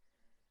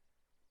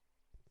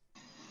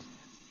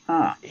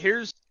 Huh.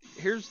 Here's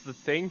the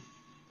thing.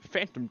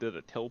 Phantom did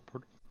a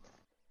teleport.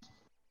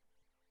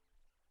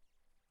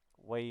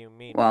 What do you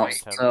mean Well,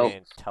 Phantom so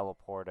didn't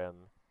teleport him?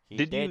 He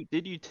Did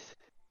did. you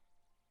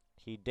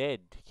He did.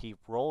 He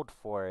rolled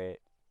for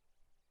it.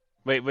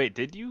 wait,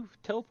 did you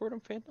teleport him,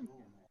 Phantom?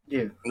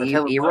 yeah, I you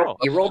teleported.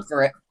 you rolled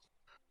for it.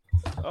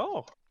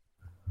 Oh.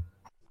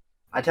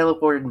 I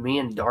teleported me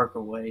and Dark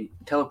away.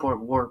 Teleport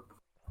warp,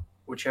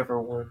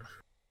 whichever one.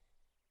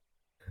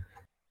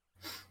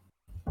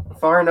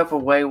 Far enough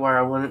away where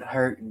I wouldn't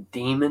hurt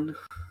Demon,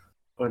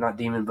 or not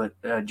Demon, but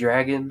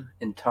Dragon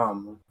and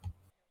Tom.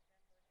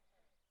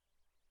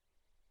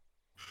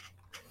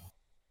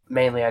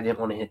 Mainly, I didn't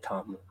want to hit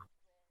Tom.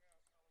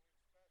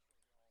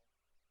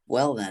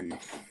 Well then,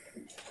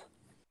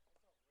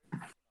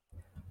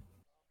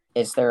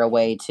 is there a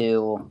way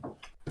to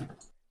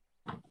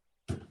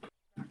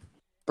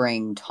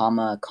bring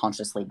Tama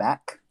consciously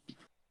back?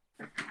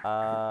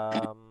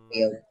 Um,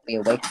 Be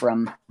awake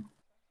from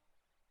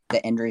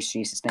the injuries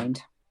she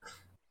sustained?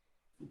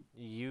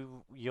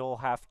 you'll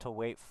have to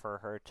wait for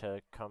her to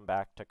come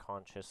back to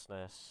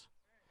consciousness.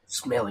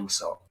 Smelling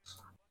salts.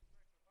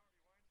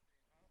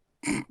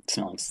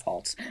 Smelling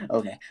salts.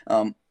 Okay.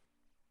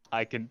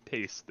 I can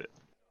taste it.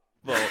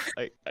 Well,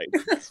 I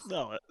can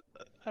smell it.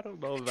 I don't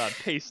know about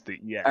taste it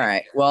yet. All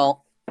right.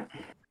 Well,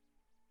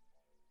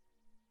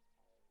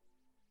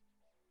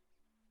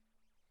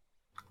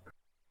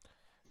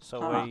 So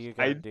what are Huh. you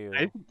I gonna do?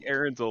 I think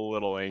Aaron's a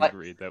little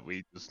angry that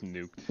we just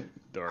nuked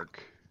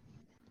Dark.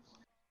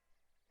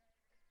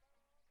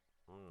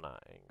 I'm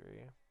not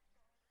angry.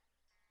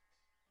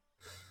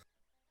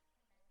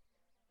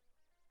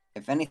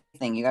 if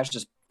anything, you guys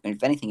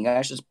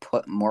just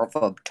put more of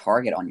a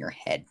target on your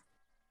head,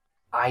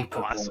 I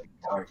put one Awesome.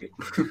 target.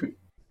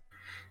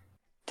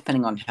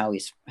 depending on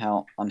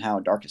how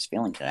Dark is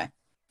feeling today.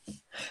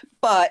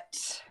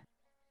 But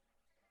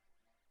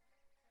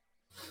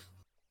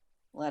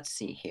let's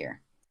see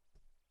here.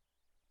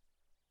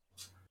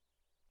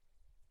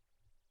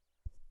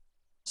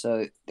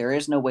 So there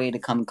is no way to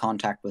come in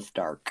contact with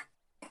Dark.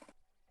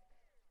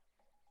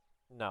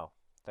 No,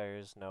 there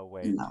is no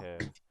way No. to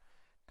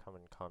come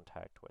in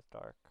contact with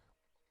Dark.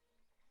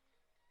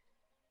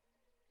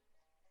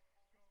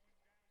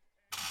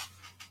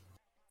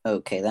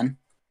 Okay then.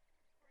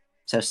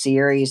 So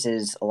Ceres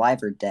is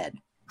alive or dead?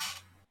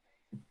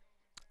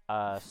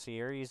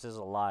 Ceres is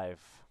alive.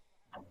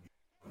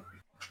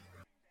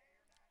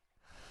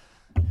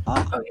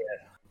 Ah, Oh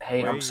yeah.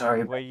 Hey, I'm What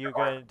sorry. are you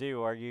gonna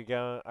do? Are you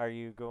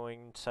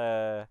going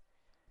to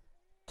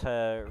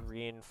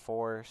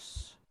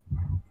reinforce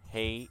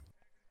Hate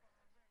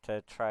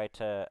to try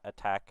to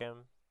attack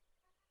him?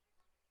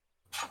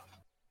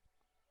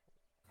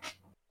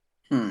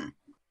 hmm.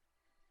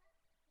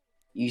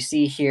 You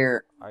see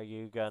here, Are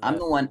you I'm gonna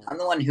the one. I'm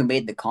the one who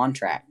made the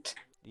contract.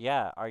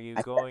 Yeah, are you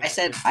I, going I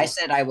said. to I do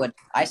said I would.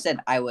 I said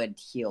I would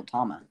heal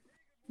Tama.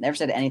 Never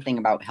said anything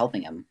about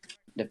helping him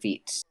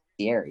defeat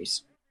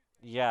Ceres.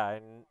 Yeah,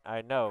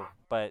 I know,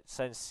 but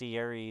since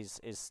Ceres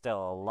is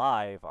still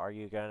alive, are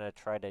you gonna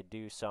try to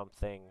do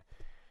something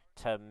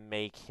to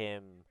make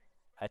him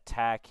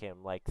attack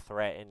him, like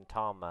threaten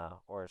Tama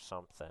or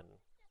something?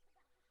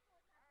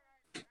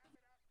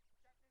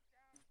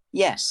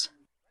 Yes.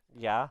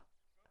 Yeah?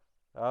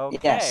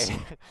 Yes. Okay.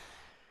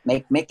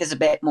 Make this a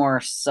bit more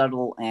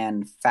subtle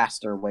and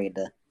faster way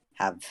to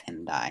have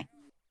him die.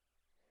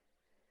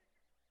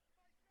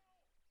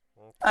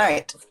 All Okay.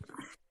 right.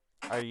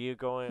 Are you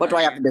going What do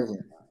I have to do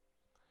here?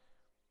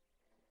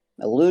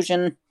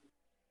 Illusion.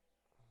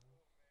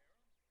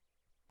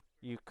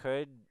 You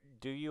could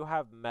do you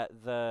have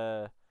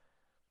the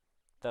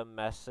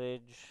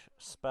message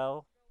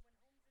spell?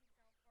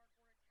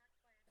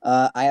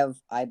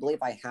 I believe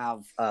I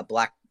have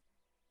black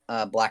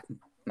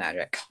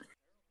magic.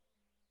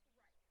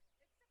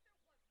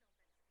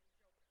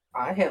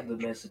 I have the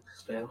message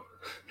spell.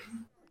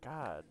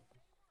 God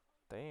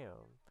damn.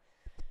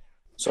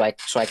 So I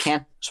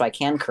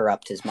can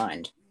corrupt his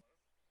mind.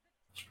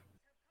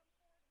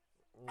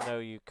 No,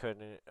 you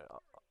couldn't.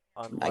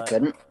 I Unless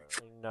couldn't.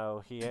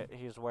 no,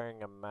 he's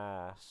wearing a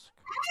mask,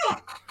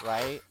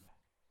 right?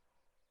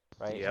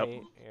 Right, Yep.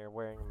 Hey, you're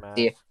wearing a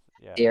Se- mask.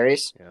 Yeah.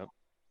 Series, Yep.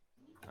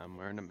 I'm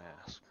wearing a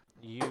mask.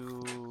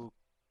 You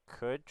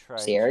could try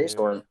series, to.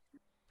 or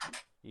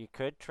You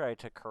could try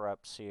to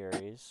corrupt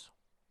Ceres.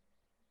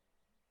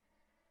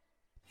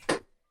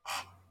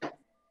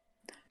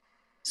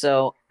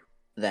 so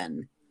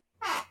then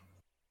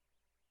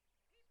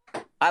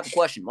I have a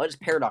question. What does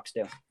paradox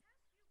do?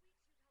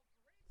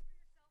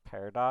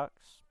 Paradox.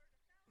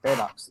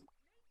 Paradox.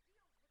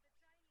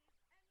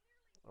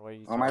 What are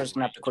you Or am I talking just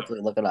gonna have to quickly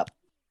look it up?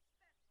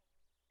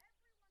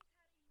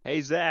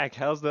 Hey Zach,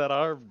 how's that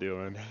arm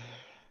doing?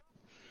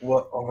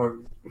 What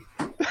arm?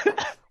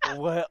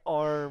 What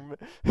arm?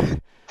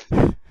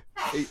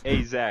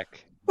 Hey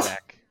Zach.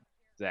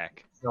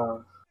 Zach. Uh,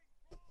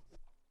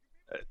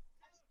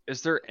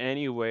 Is there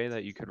any way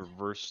that you could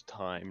reverse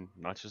time,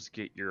 not just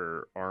get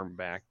your arm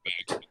back, but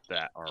to get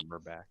that armor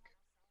back?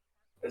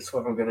 that's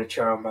what I'm gonna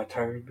try on my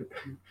turn.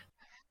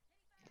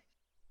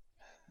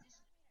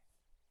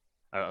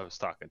 I was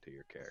talking to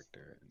your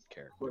character.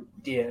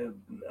 Yeah,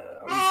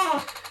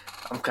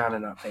 I'm kind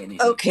of not paying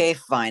attention. Okay,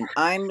 fine.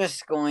 I'm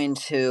just going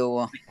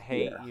to.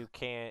 Hey, Yeah. you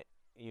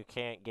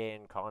can't get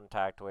in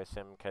contact with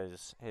him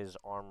because his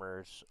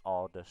armor's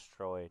all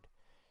destroyed.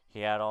 He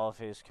had all of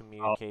his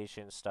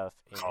communication stuff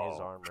in his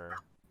Oh. armor.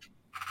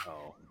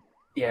 Oh.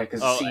 Yeah,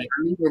 because Oh, see,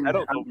 I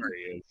don't know where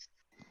he is.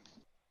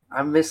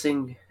 I'm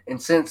missing,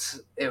 and since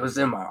it was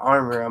in my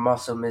armor, I'm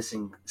also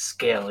missing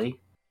Scaly,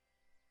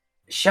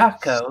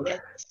 Shaco,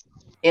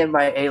 and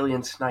my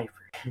alien sniper.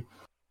 Hmm.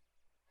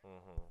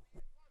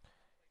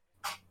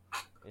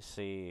 You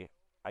see,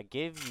 I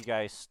give you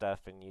guys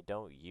stuff and you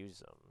don't use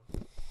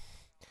them.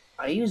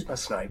 I use my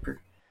sniper.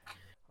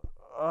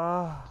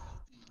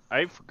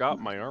 I forgot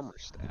my armor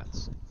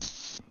stats.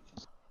 So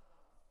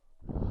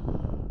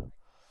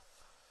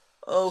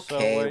what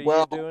Okay, are you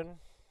well, doing?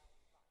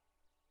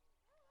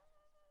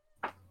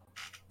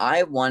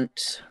 I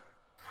want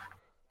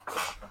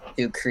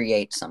to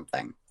create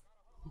something.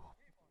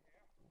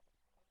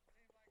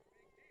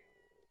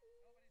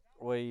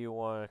 What do you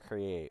want to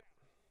create?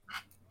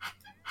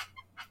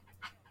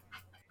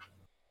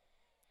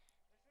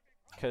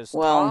 Because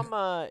Well,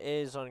 Tama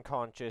is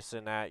unconscious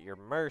and at your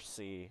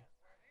mercy,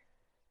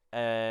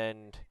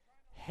 and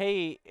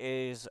Hate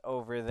is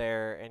over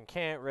there and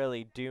can't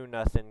really do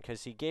nothing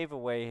because he gave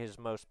away his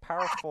most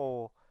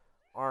powerful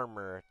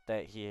armor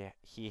that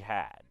he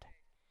had.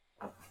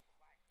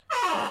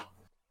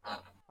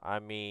 I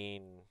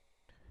mean,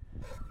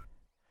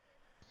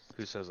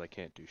 Who says I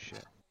can't do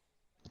shit?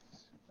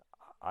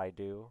 I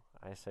do.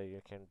 I say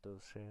you can do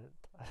shit.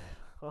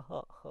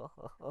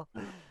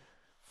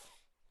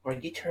 Or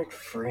you turned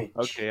French.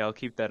 Okay, I'll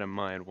keep that in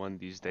mind. One of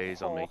these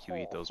days, I'll make you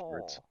eat those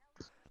words.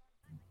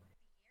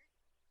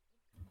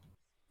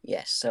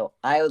 yes, so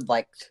I would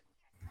like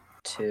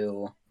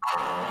to.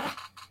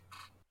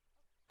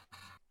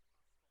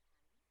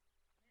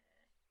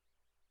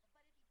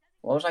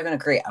 What was I going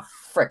to create? A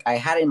frick! I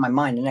had it in my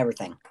mind and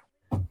everything.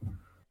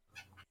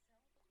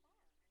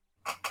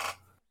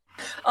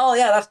 Oh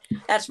yeah,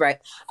 that's right.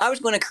 I was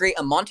going to create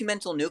a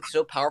monumental nuke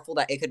so powerful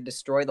that it could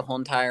destroy the whole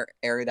entire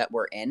area that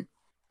we're in.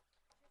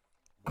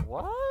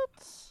 What?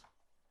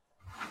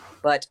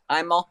 But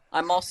I'm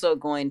also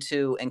going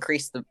to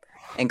increase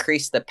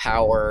the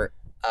power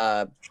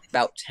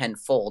about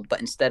tenfold.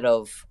 But instead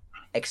of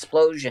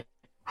explosion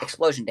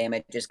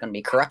damage, it's going to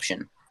be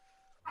corruption.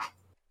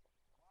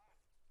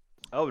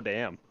 Oh,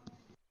 damn.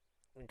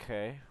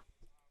 Okay.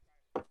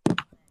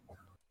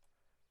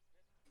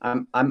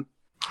 I'm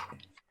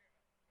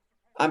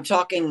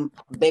talking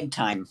big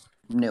time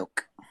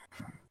nuke.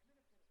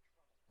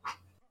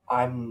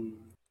 I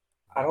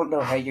don't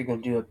know how you're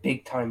gonna do a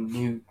big time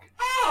nuke.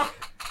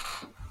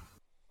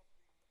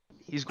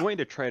 He's going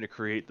to try to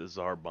create the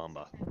Tsar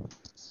Bomba.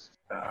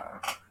 Uh,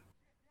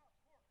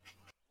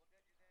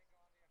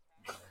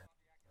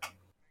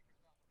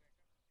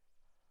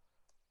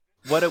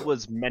 What it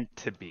was meant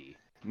to be,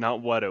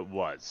 not what it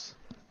was.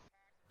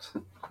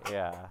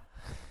 Yeah.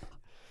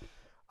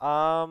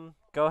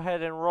 Go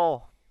ahead and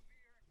roll.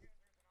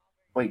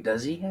 wait,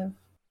 does he have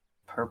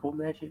purple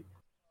magic?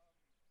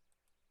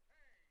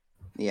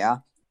 Yeah.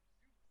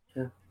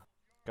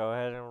 Go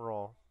ahead and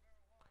roll.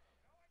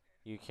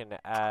 You can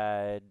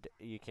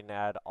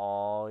add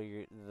all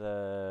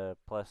the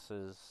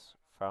pluses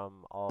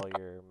from all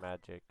your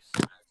magics.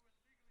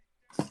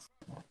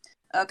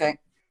 Okay.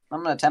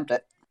 I'm gonna attempt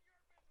it.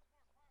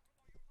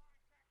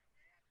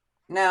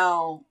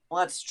 Now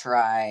let's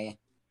try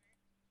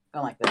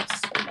going like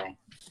this. Okay.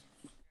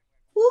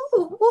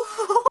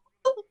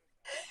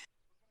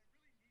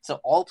 So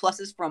all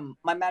pluses from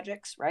my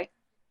magics, right?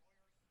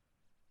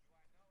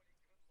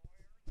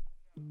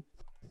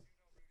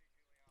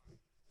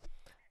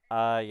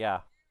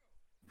 Yeah.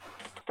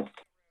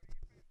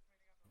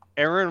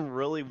 Aaron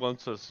really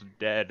wants us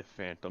dead,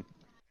 Phantom.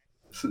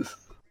 He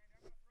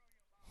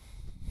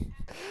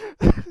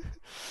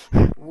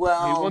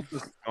Well, wants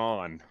us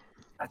gone.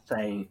 I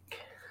think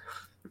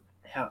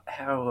how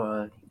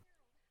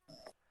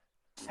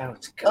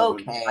it's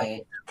going. I okay.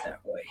 think that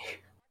way.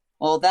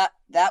 Well, that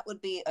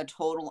would be a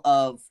total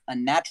of a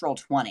natural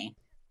 20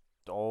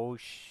 Oh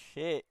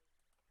shit.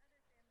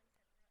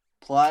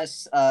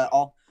 plus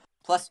all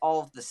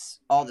the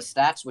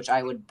stats, which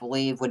I would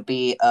believe would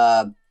be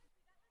 7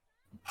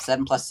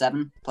 plus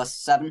 7 plus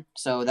 7,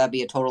 so that'd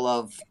be a total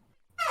of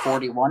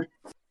 41.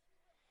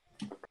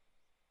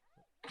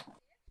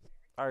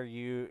 Are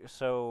you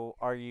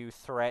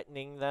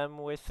threatening them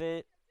with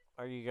it?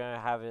 Are you gonna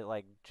have it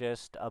like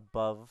just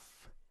above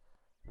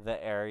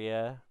the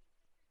area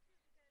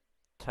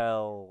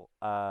till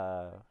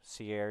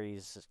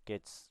Sierra's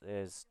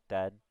is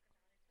dead?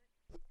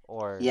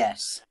 Or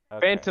Yes.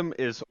 okay. Phantom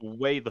is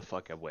way the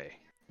fuck away.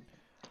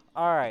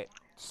 Alright.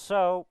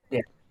 So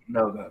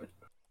Know about it.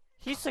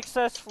 he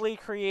successfully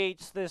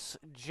creates this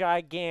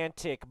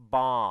gigantic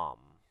bomb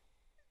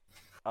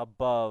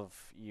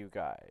above you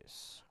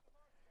guys.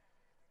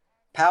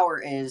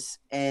 Power is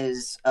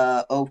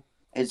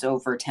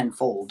over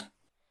tenfold.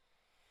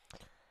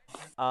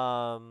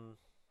 Um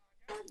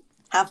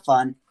Have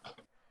fun.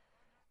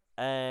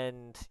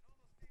 and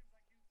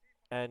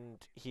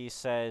he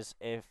says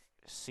if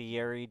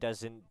Sierra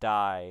doesn't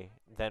die,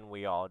 then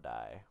we all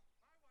die.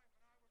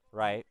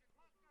 Right?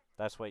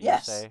 That's what you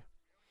Yes. say?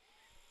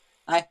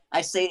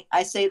 I say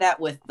that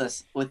with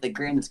the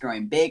grin that's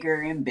growing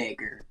bigger and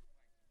bigger.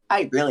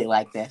 I really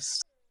like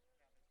this.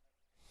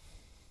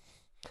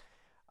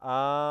 Do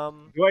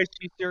I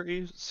see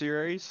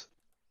series?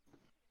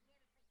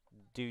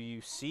 Do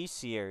you see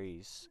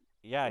Sierra's?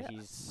 Yeah,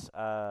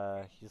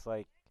 Yeah. he's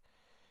like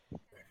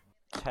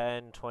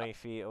 10, 20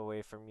 feet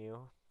away from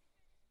you.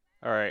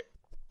 Alright.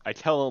 I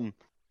tell him,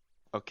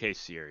 okay,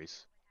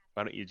 series,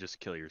 why don't you just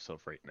kill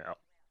yourself right now?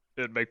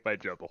 It'd make my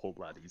job a whole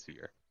lot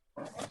easier.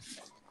 Okay.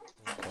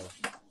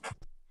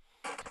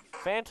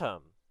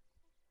 Phantom.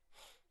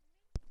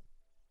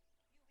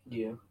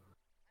 Yeah.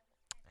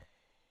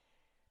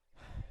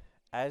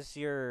 As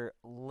you're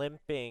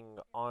limping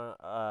on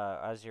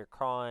as you're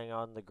crawling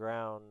on the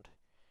ground,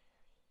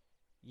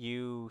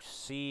 you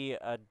see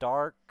a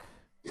dark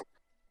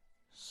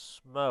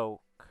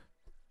smoke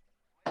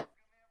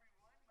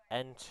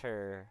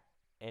enter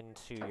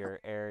into your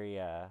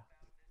area.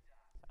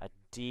 A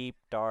deep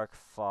dark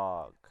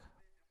fog.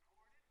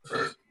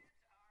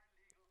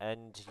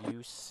 And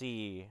you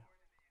see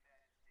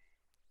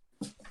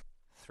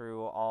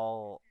through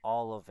all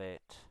of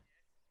it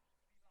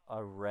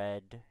a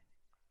red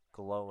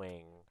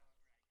glowing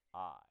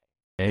eye.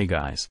 Hey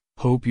guys,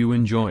 hope you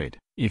enjoyed.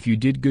 If you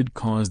did, good,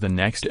 cause the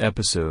next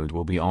episode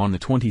will be on the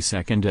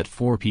 22nd at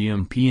 4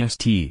 p.m.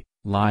 PST,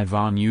 live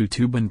on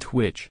YouTube and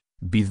Twitch.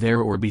 Be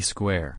there or be square.